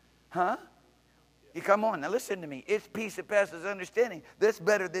 Huh? You come on, now listen to me. It's peace that passes understanding. That's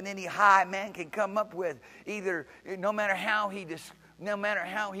better than any high man can come up with. Either, no matter how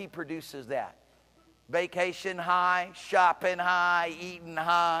he produces that. Vacation high, shopping high, eating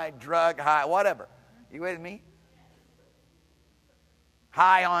high, drug high, whatever. You with me?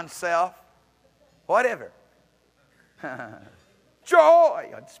 High on self, whatever.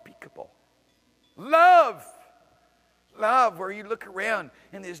 Joy unspeakable. Love where you look around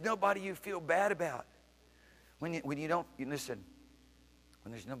and there's nobody you feel bad about. When listen,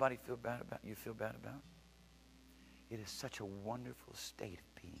 when there's nobody you feel bad about, it is such a wonderful state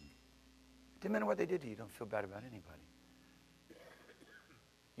of being. It doesn't matter what they did to you, you don't feel bad about anybody.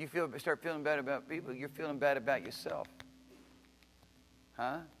 You start feeling bad about people, you're feeling bad about yourself.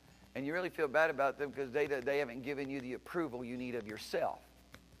 Huh? And you really feel bad about them because they haven't given you the approval you need of yourself.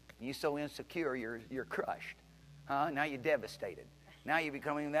 And you're so insecure, you're crushed. Huh? Now you're devastated. Now you're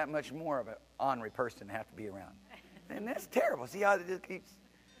becoming that much more of an ornery person to have to be around. And that's terrible. See how it just keeps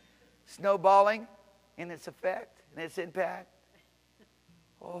snowballing in its effect and its impact?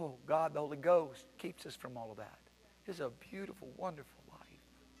 Oh, God, the Holy Ghost keeps us from all of that. It's a beautiful, wonderful life.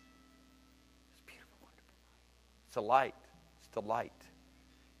 It's a beautiful, wonderful life. It's a light. It's the light.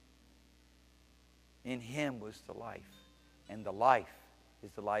 In Him was the life, and the life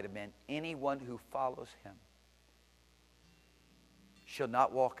is the light of men. Anyone who follows Him shall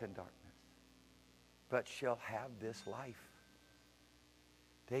not walk in darkness, but shall have this life.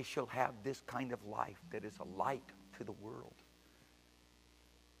 They shall have this kind of life that is a light to the world.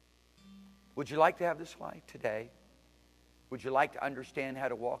 Would you like to have this life today? Would you like to understand how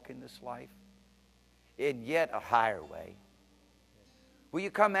to walk in this life in yet a higher way? Will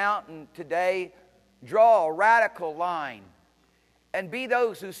you come out and today draw a radical line and be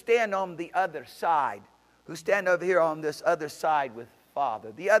those who stand on the other side, who stand over here on this other side with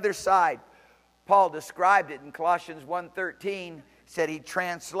Father? The other side, Paul described it in Colossians 1:13, said He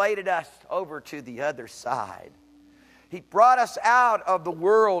translated us over to the other side. He brought us out of the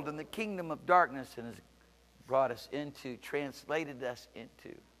world and the kingdom of darkness and has translated us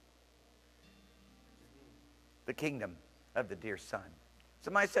into the kingdom of the dear Son.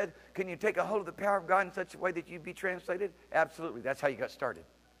 Somebody said, can you take a hold of the power of God in such a way that you'd be translated? Absolutely. That's how you got started.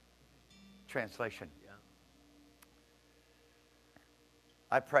 Translation. Yeah.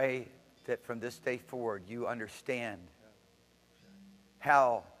 I pray that from this day forward you understand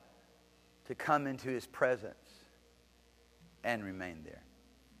how to come into His presence and remain there.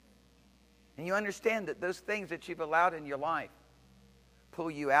 And you understand that those things that you've allowed in your life pull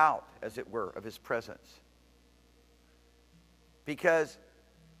you out, as it were, of His presence. Because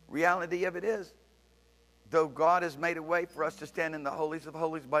reality of it is, though God has made a way for us to stand in the holies of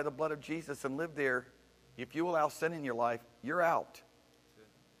holies by the blood of Jesus and live there, if you allow sin in your life, you're out.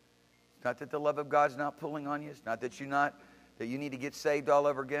 It's not that the love of God's not pulling on you. It's not that you need to get saved all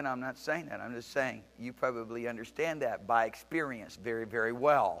over again. I'm not saying that. I'm just saying you probably understand that by experience very, very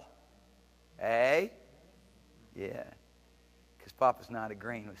well. Eh? Yeah. Because Papa's not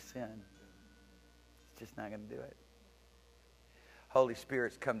agreeing with sin. It's just not going to do it. Holy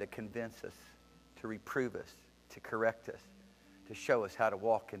Spirit's come to convince us, to reprove us, to correct us, to show us how to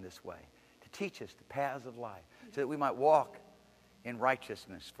walk in this way, to teach us the paths of life, so that we might walk in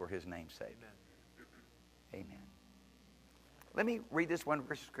righteousness for His name's sake. Amen. Amen. Let me read this one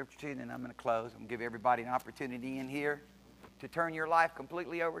verse of Scripture to you, and then I'm going to close. I'm going to give everybody an opportunity in here to turn your life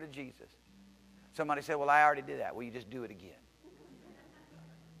completely over to Jesus. Somebody said, well, I already did that. Well, you just do it again.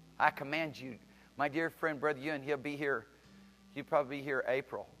 I command you, my dear friend, Brother Ewan, he'll be here. He'll probably be here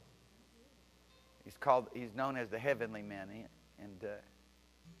April. He's known as the Heavenly Man. And the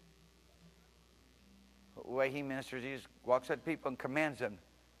way he ministers, he just walks up to people and commands them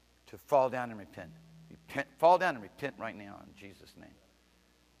to fall down and repent. Fall down and repent right now in Jesus' name,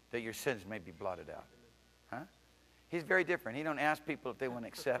 that your sins may be blotted out. Huh? He's very different. He don't ask people if they want to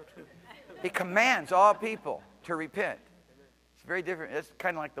accept. He commands all people to repent. It's very different. It's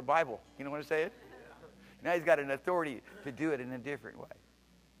kind of like the Bible. You know what I'm saying? Now he's got an authority to do it in a different way.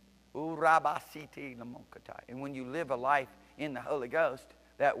 And when you live a life in the Holy Ghost,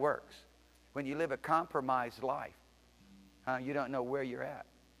 that works. When you live a compromised life, you don't know where you're at.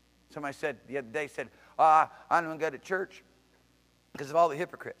 Somebody said the other day, I don't want to go to church because of all the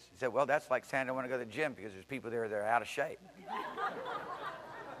hypocrites. He said, well, that's like saying I don't want to go to the gym because there's people there that are out of shape.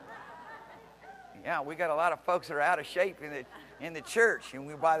 Yeah, we got a lot of folks that are out of shape in the church,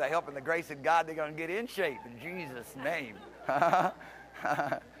 and by the help and the grace of God, they're going to get in shape in Jesus' name.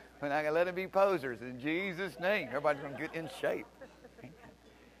 We're not going to let them be posers in Jesus' name. Everybody's going to get in shape.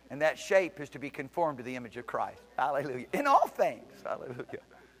 And that shape is to be conformed to the image of Christ. Hallelujah. In all things. Hallelujah.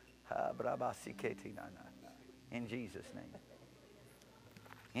 In Jesus' name.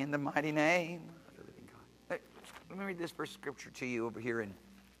 In the mighty name of the living God. Let me read this verse of scripture to you over here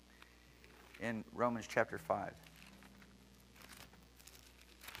in Romans chapter 5.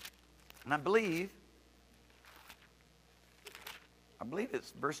 And I believe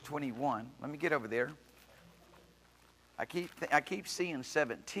it's verse 21. Let me get over there. I keep seeing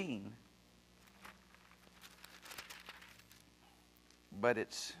 17, but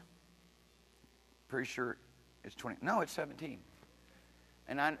it's pretty sure it's 20. No, it's 17.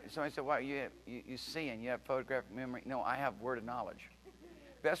 And somebody said, "Wow, you seeing? You have photographic memory?" No, I have word of knowledge.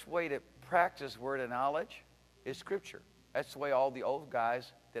 Best way to practice word of knowledge is Scripture. That's the way all the old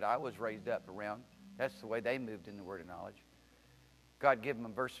guys that I was raised up around. That's the way they moved in the word of knowledge. God give them a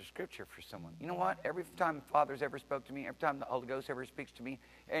verse of Scripture for someone. You know what? Every time the Father's ever spoke to me, every time the Holy Ghost ever speaks to me,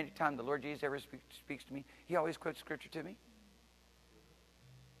 any time the Lord Jesus ever speaks to me, He always quotes Scripture to me.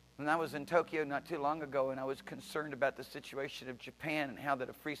 When I was in Tokyo not too long ago, and I was concerned about the situation of Japan and how that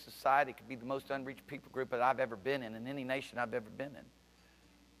a free society could be the most unreached people group that I've ever been in any nation I've ever been in.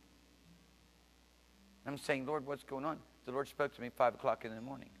 I'm saying, Lord, what's going on? The Lord spoke to me at 5 o'clock in the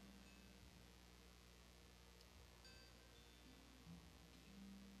morning.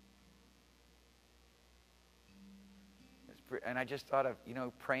 And I just thought of,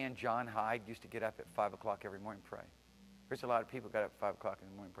 praying. John Hyde used to get up at 5 o'clock every morning and pray. There's a lot of people got up at 5 o'clock in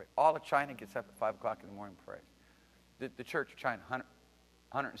the morning and pray. All of China gets up at 5 o'clock in the morning and prays. The Church of China,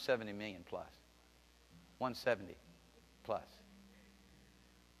 170 million plus. 170 plus.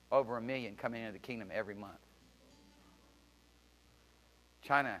 Over 1 million coming into the kingdom every month.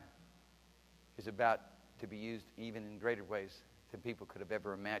 China is about to be used even in greater ways than people could have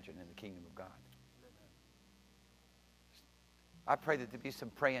ever imagined in the kingdom of God. I pray that there be some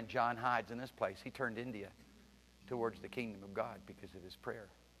praying John Hydes in this place. He turned India towards the kingdom of God because of his prayer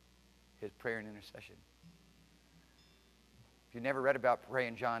and intercession. If you've never read about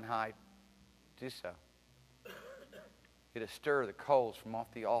praying John Hyde, do so. It'll stir the coals from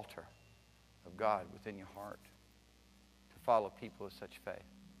off the altar of God within your heart to follow people of such faith,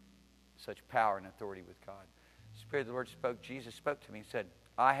 such power and authority with God. The Spirit of the Lord spoke. Jesus spoke to me and said,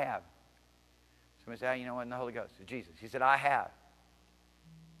 I have. Somebody said, you know what, in the Holy Ghost? It's Jesus. He said, I have.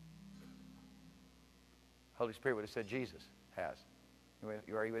 Holy Spirit would have said, Jesus has.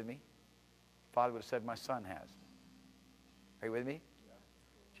 Are you with me? Father would have said, my Son has. Are you with me?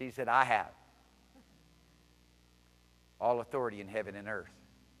 Jesus said, I have. All authority in heaven and earth.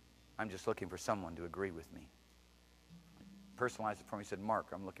 I'm just looking for someone to agree with me. Personalized it for me. He said, Mark,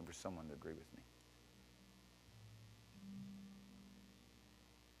 I'm looking for someone to agree with me.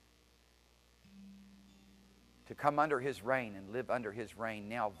 To come under His reign and live under His reign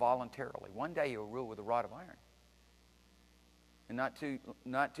now voluntarily. One day He'll rule with a rod of iron. And not too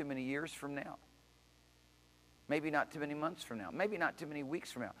many years from now. Maybe not too many months from now. Maybe not too many weeks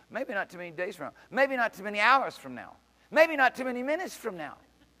from now. Maybe not too many days from now. Maybe not too many hours from now. Maybe not too many minutes from now.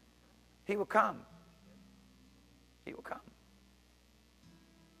 He will come. He will come.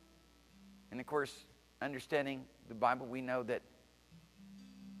 And of course, understanding the Bible, we know that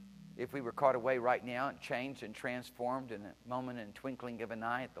if we were caught away right now and changed and transformed in a moment and twinkling of an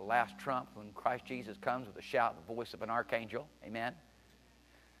eye at the last trump when Christ Jesus comes with a shout, the voice of an archangel, amen,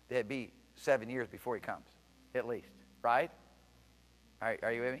 there'd be 7 years before He comes, at least, right?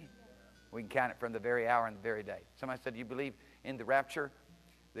 Are you with me? We can count it from the very hour and the very day. Somebody said, do you believe in the rapture?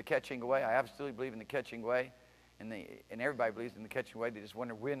 the catching away. I absolutely believe in the catching away. And everybody believes in the catching away. They just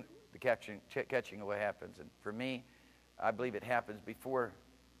wonder when the catching away happens. And for me, I believe it happens before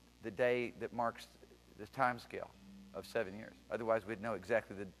the day that marks this time scale of 7 years. Otherwise, we'd know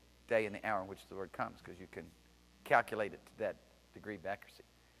exactly the day and the hour in which the Lord comes, because you can calculate it to that degree of accuracy.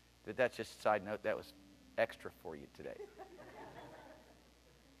 But that's just a side note. That was extra for you today.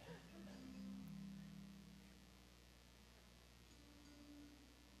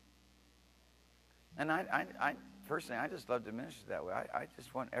 And I personally, I just love to minister that way. I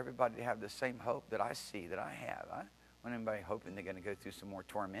just want everybody to have the same hope that I see, that I have. I want anybody hoping they're going to go through some more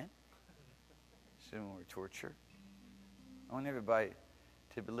torment, some more torture. I want everybody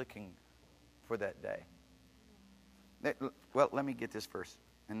to be looking for that day. Well, let me get this first,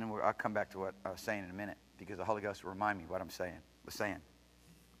 and then I'll come back to what I was saying in a minute, because the Holy Ghost will remind me what I'm saying.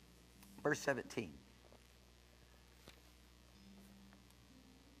 Verse 17.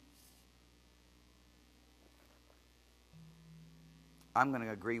 I'm going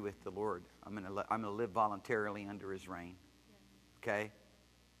to agree with the Lord. I'm going to live voluntarily under His reign. Okay?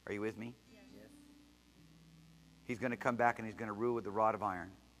 Are you with me? Yes. He's going to come back and He's going to rule with the rod of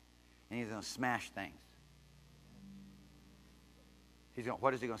iron. And He's going to smash things.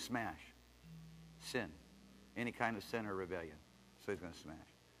 What is He going to smash? Sin. Any kind of sin or rebellion. So He's going to smash.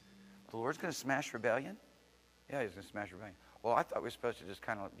 The Lord's going to smash rebellion? Yeah, He's going to smash rebellion. Well, I thought we were supposed to just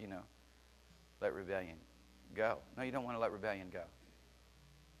kind of, let rebellion go. No, you don't want to let rebellion go.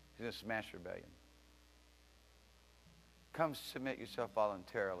 He's going to smash rebellion. Come submit yourself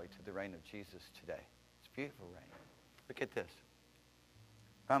voluntarily to the reign of Jesus today. It's a beautiful reign. Look at this.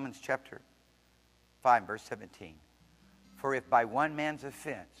 Romans chapter 5, verse 17. For if by one man's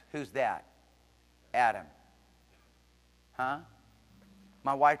offense, who's that? Adam. Huh?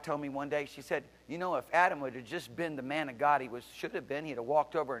 My wife told me one day, she said, if Adam would have just been the man of God he should have been, he'd have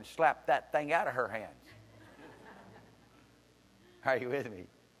walked over and slapped that thing out of her hands. Are you with me?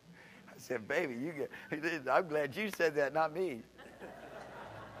 I said, baby, I'm glad you said that, not me.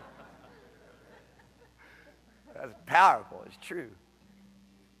 That's powerful. It's true.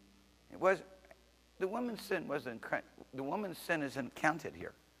 The woman's sin isn't counted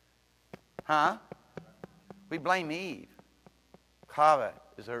here. Huh? We blame Eve. Chava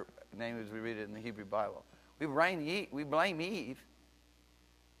is her name as we read it in the Hebrew Bible. We blame Eve.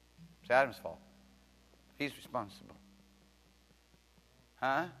 It's Adam's fault. He's responsible.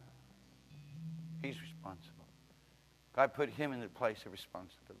 Huh? He's responsible. God put him in the place of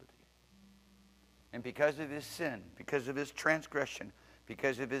responsibility. And because of his sin, because of his transgression,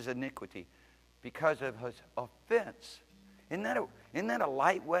 because of his iniquity, because of his offense. Isn't that a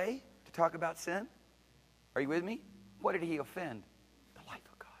light way to talk about sin? Are you with me? What did he offend? The life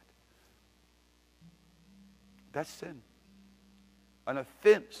of God. That's sin. An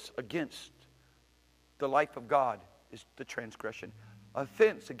offense against the life of God is the transgression.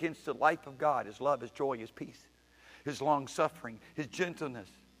 Offense against the life of God is love, His joy, His peace, His long-suffering, His gentleness,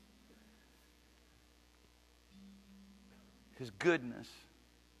 His goodness.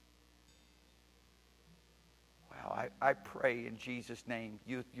 Wow, I pray in Jesus' name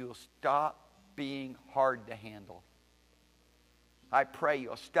you'll stop being hard to handle. I pray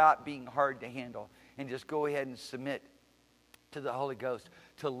you'll stop being hard to handle and just go ahead and submit to the Holy Ghost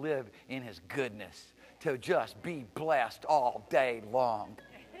to live in His goodness, to just be blessed all day long.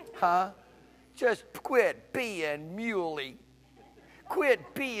 Huh? Just quit being muley.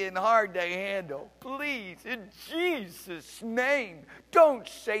 Quit being hard to handle. Please, in Jesus' name, don't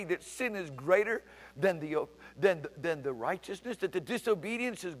say that sin is greater than the righteousness, that the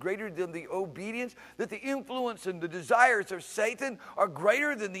disobedience is greater than the obedience, that the influence and the desires of Satan are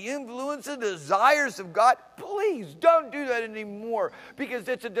greater than the influence and desires of God. Please don't do that anymore, because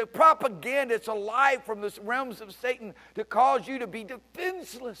it's a propaganda. It's a lie from the realms of Satan to cause you to be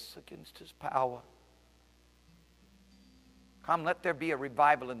defenseless against his power. Come, let there be a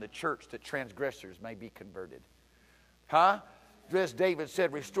revival in the church that transgressors may be converted. Huh? As David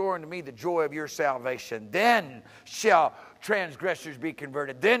said, restore unto me the joy of your salvation. Then shall transgressors be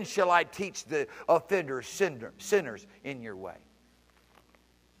converted. Then shall I teach the offenders, sinners in your way.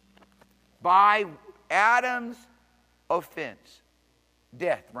 By Adam's offense,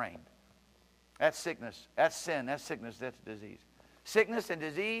 death reigned. That's sickness. That's sin. That's sickness. That's disease. Sickness and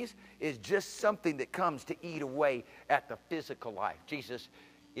disease is just something that comes to eat away at the physical life. Jesus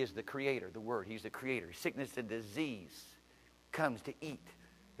is the creator, the Word. He's the creator. Sickness and disease comes to eat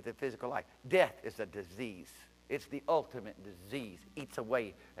at the physical life. Death is a disease. It's the ultimate disease. Eats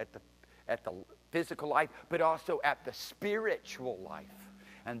away at the physical life, but also at the spiritual life.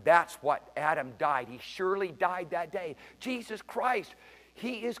 And that's what Adam died. He surely died that day. Jesus Christ,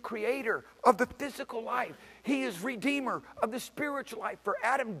 He is creator of the physical life. He is redeemer of the spiritual life. For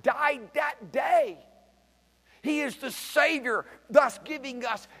Adam died that day. He is the Savior, thus giving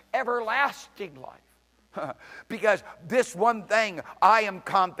us everlasting life. Because this one thing I am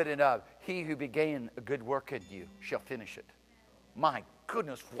confident of, he who began a good work in you shall finish it. My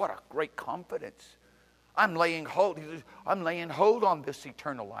goodness, what a great confidence. I'm laying hold on this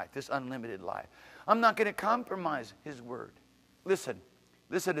eternal life, this unlimited life. I'm not going to compromise his word. Listen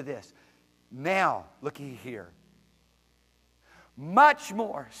to this. Now, looky here. Much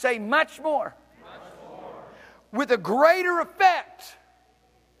more, say much more. Much more. With a greater effect.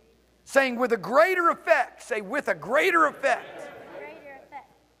 Saying with a greater effect. Say with a greater effect. Greater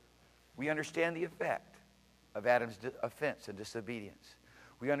effect. We understand the effect of Adam's offense and disobedience.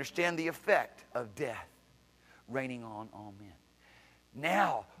 We understand the effect of death reigning on all men.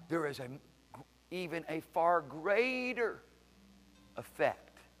 Now, there is even a far greater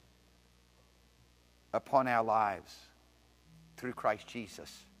effect upon our lives through Christ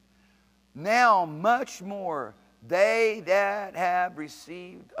Jesus. Now, much more, they that have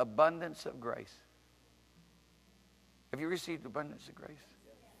received abundance of grace. Have you received abundance of grace?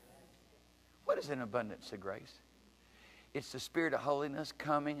 What is an abundance of grace? It's the Spirit of holiness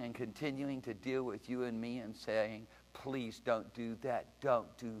coming and continuing to deal with you and me and saying, please don't do that,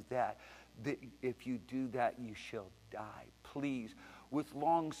 don't do that. If you do that, you shall die. Please, with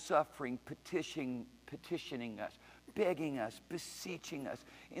long suffering, petitioning us, begging us, beseeching us,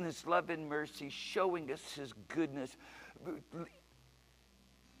 in his love and mercy, showing us his goodness,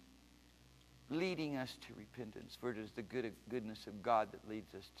 leading us to repentance. For it is the goodness of God that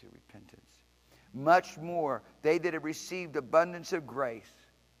leads us to repentance. Much more, they that have received abundance of grace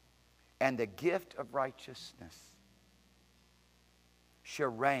and the gift of righteousness shall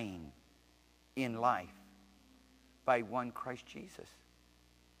reign in life by one Christ Jesus.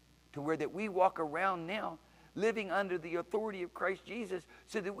 To where that we walk around now living under the authority of Christ Jesus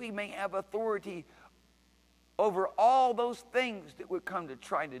so that we may have authority over all those things that would come to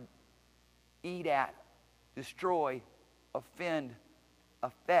try to eat at, destroy, offend,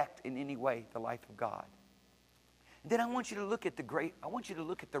 affect in any way the life of God. And then I want you to look at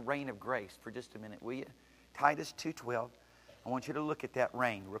the reign of grace for just a minute, will you? Titus 2:12. I want you to look at that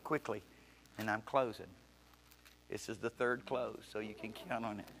reign real quickly, and I'm closing. This is the third close, so you can count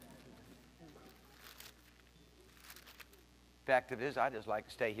on it. Fact of it is, I just like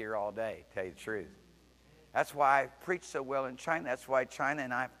to stay here all day, to tell you the truth. That's why I preach so well in China. That's why China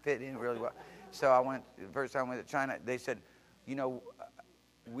and I fit in really well. So the first time I went to China, they said, you know,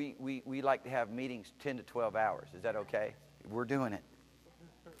 we like to have meetings 10 to 12 hours. Is that okay? We're doing it.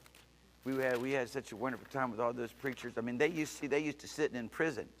 We had such a wonderful time with all those preachers. I mean, they used to sit in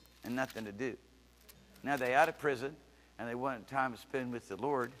prison and nothing to do. Now they're out of prison and they want time to spend with the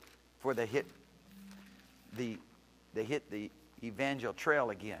Lord before they hit the evangel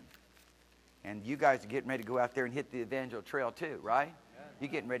trail again. And you guys are getting ready to go out there and hit the evangel trail too, right? Yeah. You're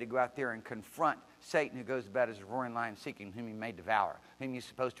getting ready to go out there and confront Satan, who goes about as a roaring lion seeking whom he may devour, whom you're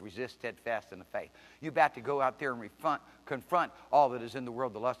supposed to resist steadfast in the faith. You're about to go out there and confront all that is in the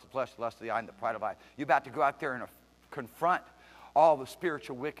world, the lust of the flesh, the lust of the eye, and the pride of life. You're about to go out there and confront all the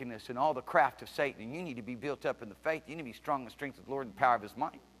spiritual wickedness and all the craft of Satan. And you need to be built up in the faith. You need to be strong in the strength of the Lord and the power of his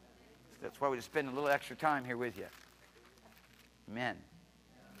might. That's why we just spend a little extra time here with you. Amen.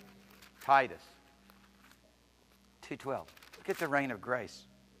 Titus 2:12. Look at the reign of grace.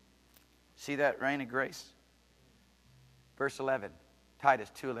 See that reign of grace? Verse 11.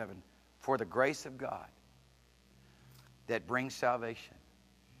 Titus 2:11. For the grace of God that brings salvation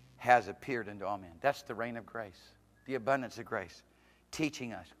has appeared unto all men. That's the reign of grace. The abundance of grace.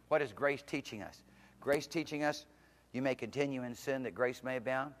 Teaching us. What is grace teaching us? Grace teaching us, you may continue in sin that grace may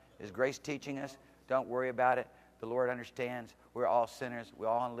abound. Is grace teaching us? Don't worry about it. The Lord understands. We're all sinners. We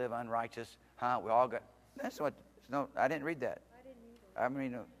all live unrighteous. We all got. That's what. No, I didn't read that. I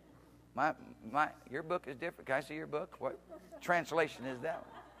didn't either. I mean, your book is different. Can I see your book? What translation is that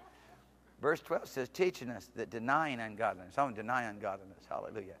one? Verse 12 says, teaching us that denying ungodliness. I'm going to deny ungodliness.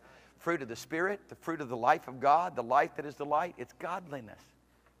 Hallelujah. Fruit of the Spirit, the fruit of the life of God, the life that is the light. It's godliness.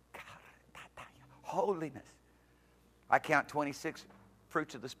 Holiness. I count 26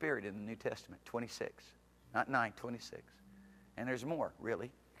 fruits of the Spirit in the New Testament. 26. Not 9, 26. And there's more, really.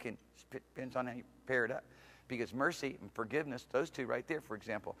 Depends on how you pair it up. Because mercy and forgiveness, those two right there, for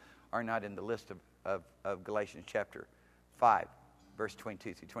example, are not in the list of Galatians chapter 5, verse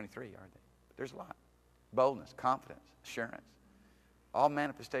 22 through 23, are they? But there's a lot. Boldness, confidence, assurance. All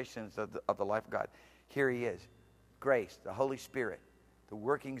manifestations of the life of God. Here he is. Grace, the Holy Spirit, the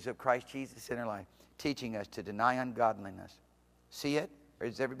workings of Christ Jesus in our life, teaching us to deny ungodliness. See it?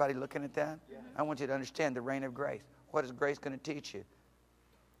 Is everybody looking at that? Yeah. I want you to understand the reign of grace. What is grace going to teach you?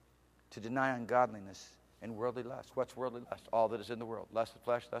 To deny ungodliness and worldly lust. What's worldly lust? All that is in the world. Lust of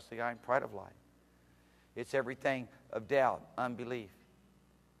flesh, lust of the eye, and pride of life. It's everything of doubt, unbelief.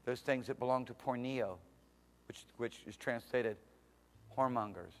 Those things that belong to porneo, which is translated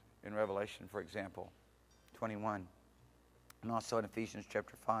whoremongers in Revelation, for example, 21. And also in Ephesians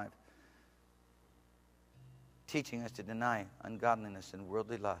chapter 5. Teaching us to deny ungodliness and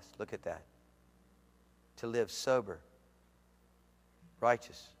worldly lust. Look at that. To live sober,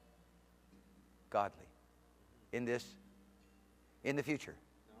 righteous, godly. In the future.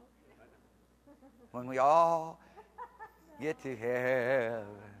 When we all get to heaven.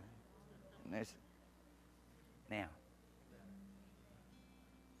 Now.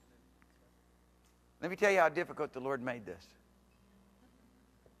 Let me tell you how difficult the Lord made this.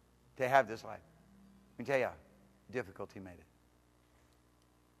 To have this life. Let me tell you how difficult He made it.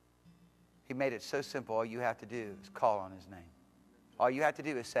 He made it so simple. All you have to do is call on His name. All you have to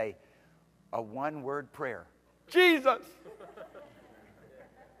do is say a one-word prayer. Jesus!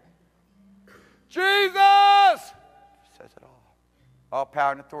 Jesus! Says it all. All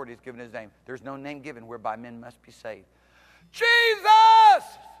power and authority is given in His name. There's no name given whereby men must be saved. Jesus!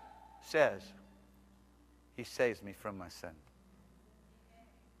 Says, He saves me from my sin.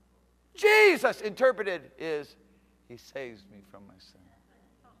 Jesus, interpreted, is He saves me from my sin.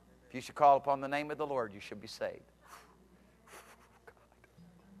 If you should call upon the name of the Lord, you should be saved.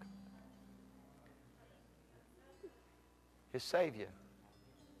 He'll save you.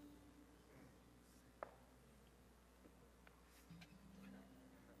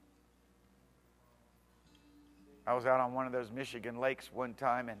 I was out on one of those Michigan lakes one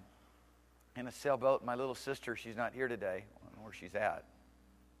time and in a sailboat. My little sister, she's not here today. I don't know where she's at.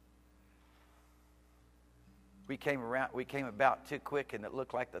 We came about too quick and it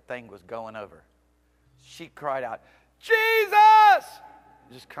looked like the thing was going over. She cried out, Jesus!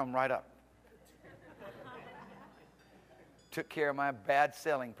 Just come right up. Took care of my bad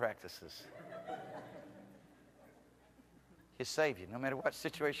sailing practices. He'll save you. No matter what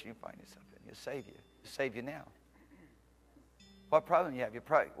situation you find yourself in, He'll save you. He'll save you now. What problem you have?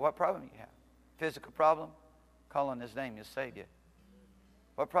 What problem you have? Physical problem? Call on His name. He'll save you.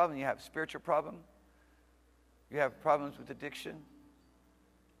 What problem you have? Spiritual problem? You have problems with addiction?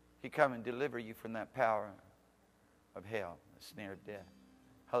 He come and deliver you from that power of hell, the snare of death.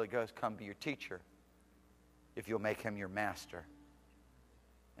 Holy Ghost, come be your teacher if you'll make Him your master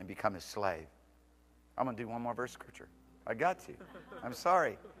and become His slave. I'm going to do one more verse of Scripture. I got to. I'm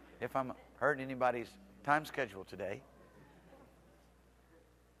sorry if I'm hurting anybody's time schedule today.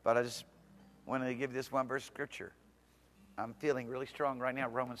 But I just wanted to give this one verse of Scripture. I'm feeling really strong right now,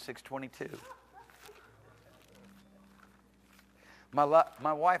 Romans 6:22.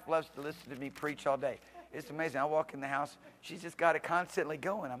 My wife loves to listen to me preach all day. It's amazing. I walk in the house, she's just got it constantly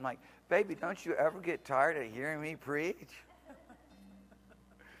going. I'm like, baby, don't you ever get tired of hearing me preach?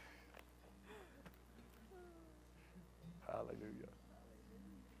 Hallelujah.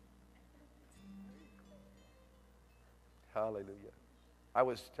 Hallelujah. I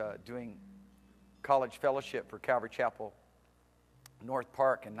was doing college fellowship for Calvary Chapel, North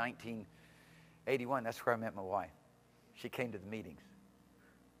Park in 1981. That's where I met my wife. She came to the meetings.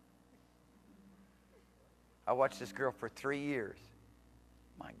 I watched this girl for 3 years.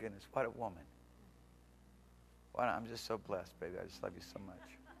 My goodness, what a woman. Well, I'm just so blessed, baby. I just love you so much.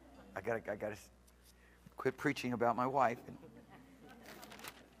 I gotta quit preaching about my wife.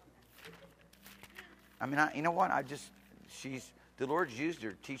 You know what? The Lord's used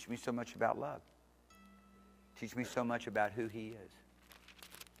her to teach me so much about love. Teach me so much about who He is.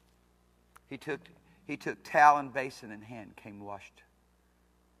 He took towel and basin in hand, came washed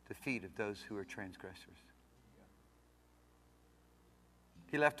the feet of those who are transgressors.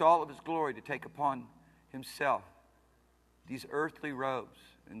 He left all of His glory to take upon Himself these earthly robes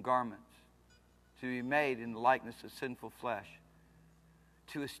and garments, to be made in the likeness of sinful flesh,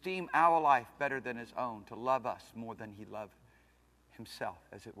 to esteem our life better than His own, to love us more than He loved Himself,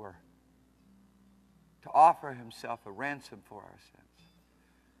 as it were, to offer Himself a ransom for our sins.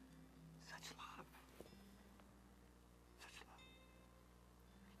 Such love. Such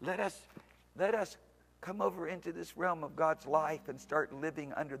love. Let us come over into this realm of God's life and start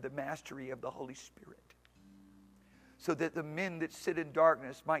living under the mastery of the Holy Spirit, so that the men that sit in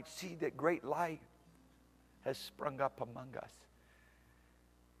darkness might see that great light has sprung up among us.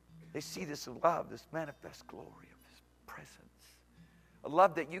 They see this love, this manifest glory of His presence. A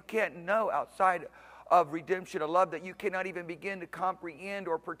love that you can't know outside of redemption, a love that you cannot even begin to comprehend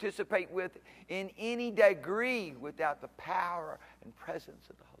or participate with in any degree without the power and presence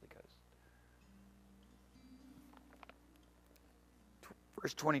of the Holy Ghost.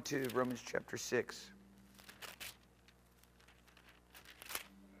 Verse 22 of Romans chapter 6.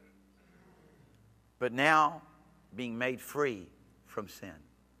 But now, being made free from sin.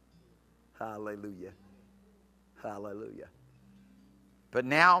 Hallelujah. Hallelujah. But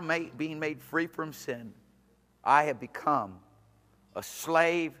now, being made free from sin, I have become a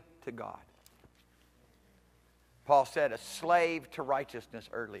slave to God. Paul said a slave to righteousness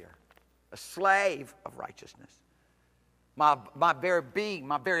earlier. A slave of righteousness. My very being,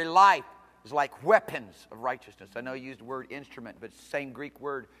 my very life is like weapons of righteousness. I know you used the word instrument, but it's the same Greek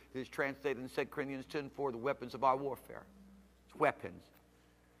word that is translated in 2 Corinthians 10:4, the weapons of our warfare. It's weapons.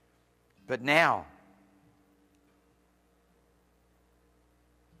 But now,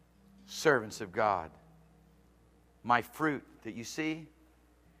 servants of God, my fruit that you see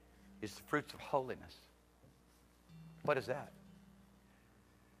is the fruits of holiness. What is that?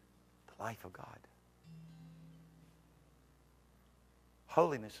 The life of God.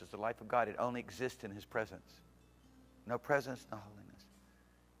 Holiness is the life of God. It only exists in His presence. No presence, no holiness.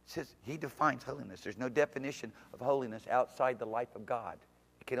 It says He defines holiness. There's no definition of holiness outside the life of God.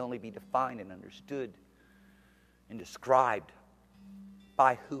 It can only be defined and understood and described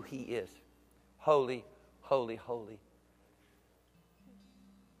by who He is. Holy, holy, holy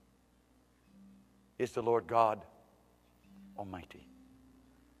is the Lord God Almighty.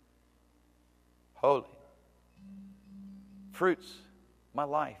 Holy. Fruits, my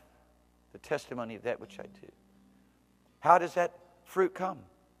life, the testimony of that which I do. How does that fruit come?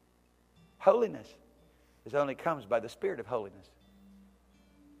 Holiness is only comes by the Spirit of holiness.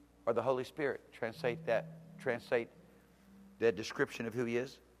 Or the Holy Spirit. Translate that description of who He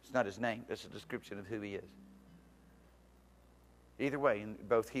is. It's not His name, it's a description of who He is. Either way, in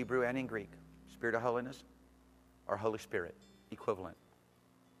both Hebrew and in Greek, Spirit of holiness or Holy Spirit, equivalent.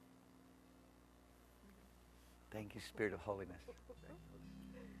 Thank you, Spirit of holiness.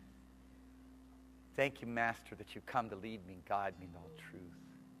 Thank you, Master, that you come to lead me and guide me in all truth.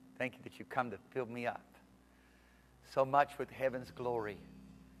 Thank you that you come to fill me up so much with heaven's glory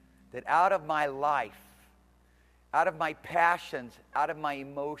that out of my life, out of my passions, out of my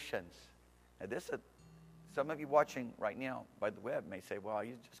emotions. Now some of you watching right now by the web may say, well,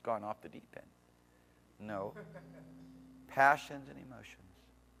 you've just gone off the deep end. No. Passions and emotions.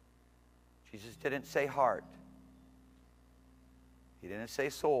 Jesus didn't say heart. He didn't say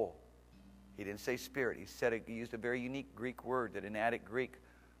soul. He didn't say spirit. He used a very unique Greek word that in Attic Greek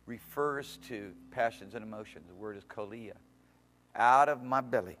refers to passions and emotions. The word is kolia. Out of my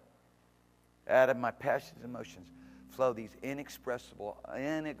belly, out of my passions and emotions, flow these inexpressible,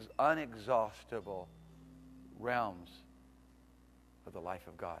 unexhaustible realms of the life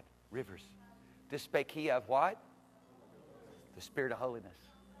of God. Rivers. This spake He of what? The Spirit of holiness.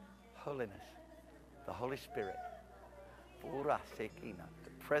 Holiness. The Holy Spirit. The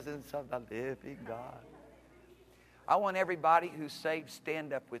presence of the living God. I want everybody who's saved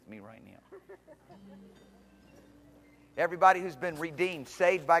stand up with me right now. Everybody who's been redeemed,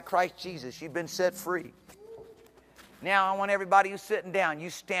 saved by Christ Jesus, you've been set free. Now I want everybody who's sitting down,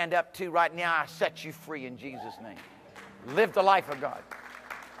 you stand up too right now. I set you free in Jesus' name. Live the life of God.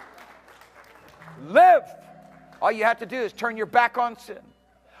 Live. All you have to do is turn your back on sin.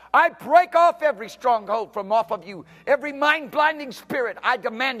 I break off every stronghold from off of you. Every mind-blinding spirit, I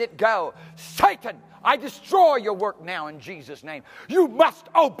demand it go. Satan, I destroy your work now in Jesus' name. You must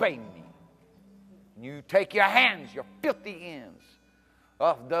obey me. You take your hands, your filthy hands,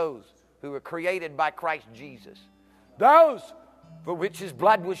 off those who were created by Christ Jesus. Those for which His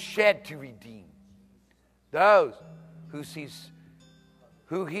blood was shed to redeem. Those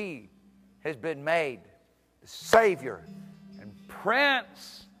who He has been made the Savior and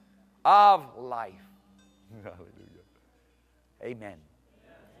Prince of life. Hallelujah. Amen.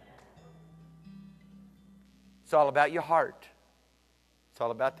 It's all about your heart. It's all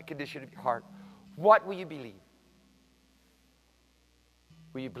about the condition of your heart. What will you believe?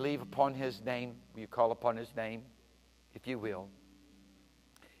 Will you believe upon His name? Will you call upon His name? If you will.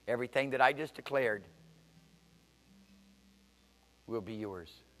 Everything that I just declared will be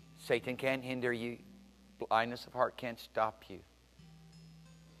yours. Satan can't hinder you. Blindness of heart can't stop you.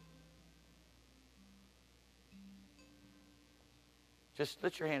 Just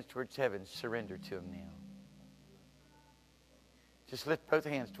lift your hands towards heaven. Surrender to Him now. Just lift both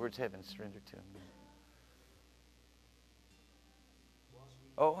hands towards heaven. Surrender to Him now.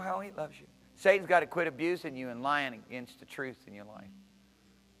 Oh, how He loves you. Satan's got to quit abusing you and lying against the truth in your life.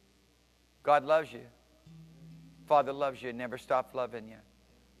 God loves you. Father loves you and never stopped loving you.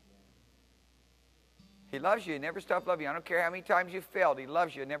 He loves you and never stopped loving you. I don't care how many times you failed. He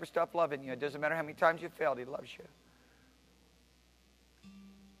loves you and never stopped loving you. It doesn't matter how many times you failed. He loves you.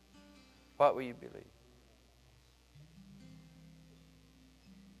 What will you believe?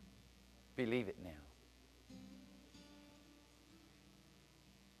 Believe it now.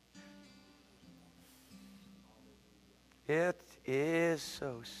 It is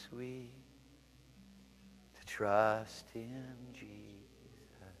so sweet to trust in Jesus,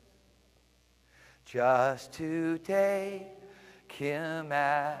 just to take Him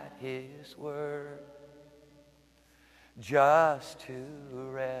at His word, just to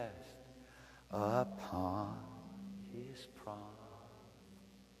rest upon His promise,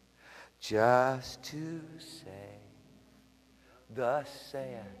 just to say, thus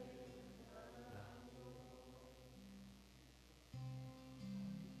saith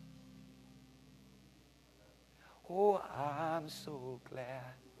oh, I'm so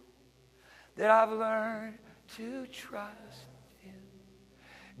glad that I've learned to trust Him.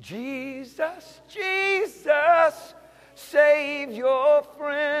 Jesus, Jesus, save your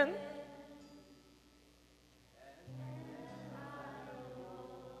friend.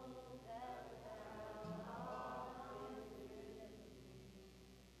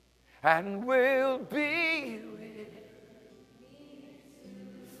 And we'll be with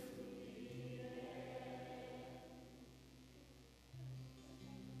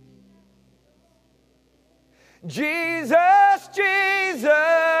Jesus, Jesus,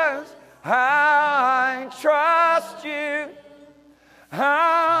 I trust you.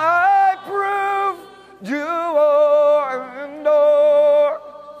 I prove you o'er and o'er.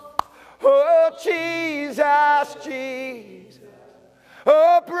 Oh, Jesus, Jesus,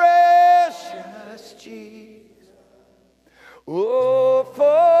 oh, precious Jesus. Oh,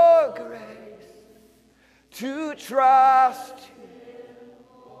 for grace to trust you.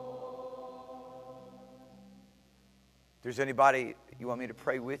 If there's anybody you want me to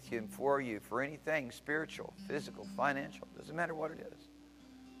pray with you and for you for anything spiritual, physical, financial, doesn't matter what it is.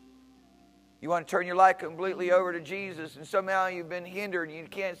 You want to turn your life completely over to Jesus and somehow you've been hindered and you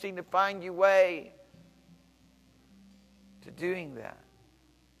can't seem to find your way to doing that.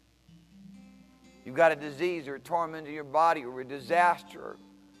 You've got a disease or a torment in your body or a disaster or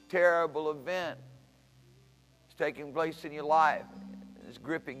a terrible event that's taking place in your life. It's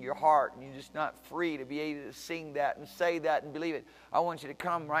gripping your heart and you're just not free to be able to sing that and say that and believe it. I want you to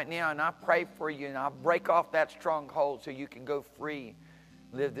come right now and I pray for you and I'll break off that stronghold so you can go free.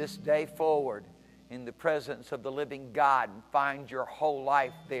 Live this day forward in the presence of the living God and find your whole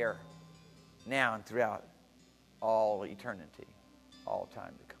life there now and throughout all eternity, all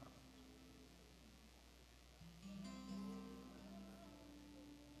time to come.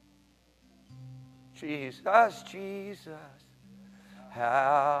 Jesus, Jesus,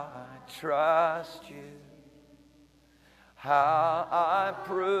 how I trust you, how I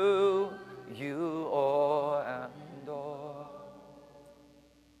prove you o'er and o'er.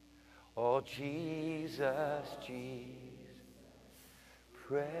 Oh, Jesus, Jesus,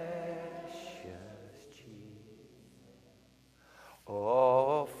 precious Jesus.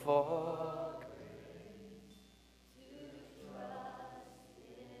 Oh, for grace to trust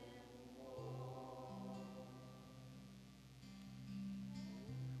Him more.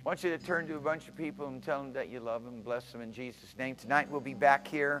 I want you to turn to a bunch of people and tell them that you love them, bless them in Jesus' name. Tonight we'll be back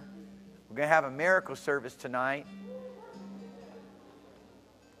here. We're going to have a miracle service tonight.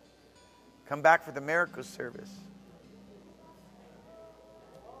 Come back for the miracle service.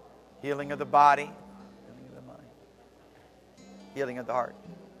 Healing of the body, healing of the mind, healing of the heart.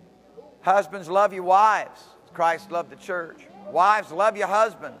 Husbands, love your wives. Christ loved the church. Wives, love your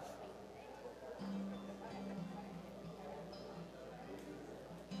husbands.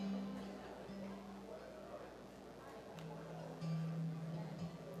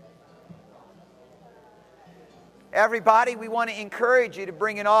 Everybody, we want to encourage you to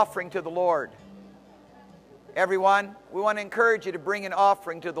bring an offering to the Lord. Everyone, we want to encourage you to bring an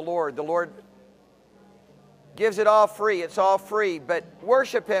offering to the Lord. The Lord gives it all free. It's all free. But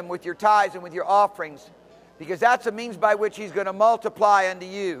worship Him with your tithes and with your offerings, because that's a means by which He's going to multiply unto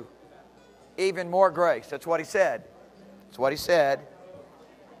you even more grace. That's what He said. That's what He said.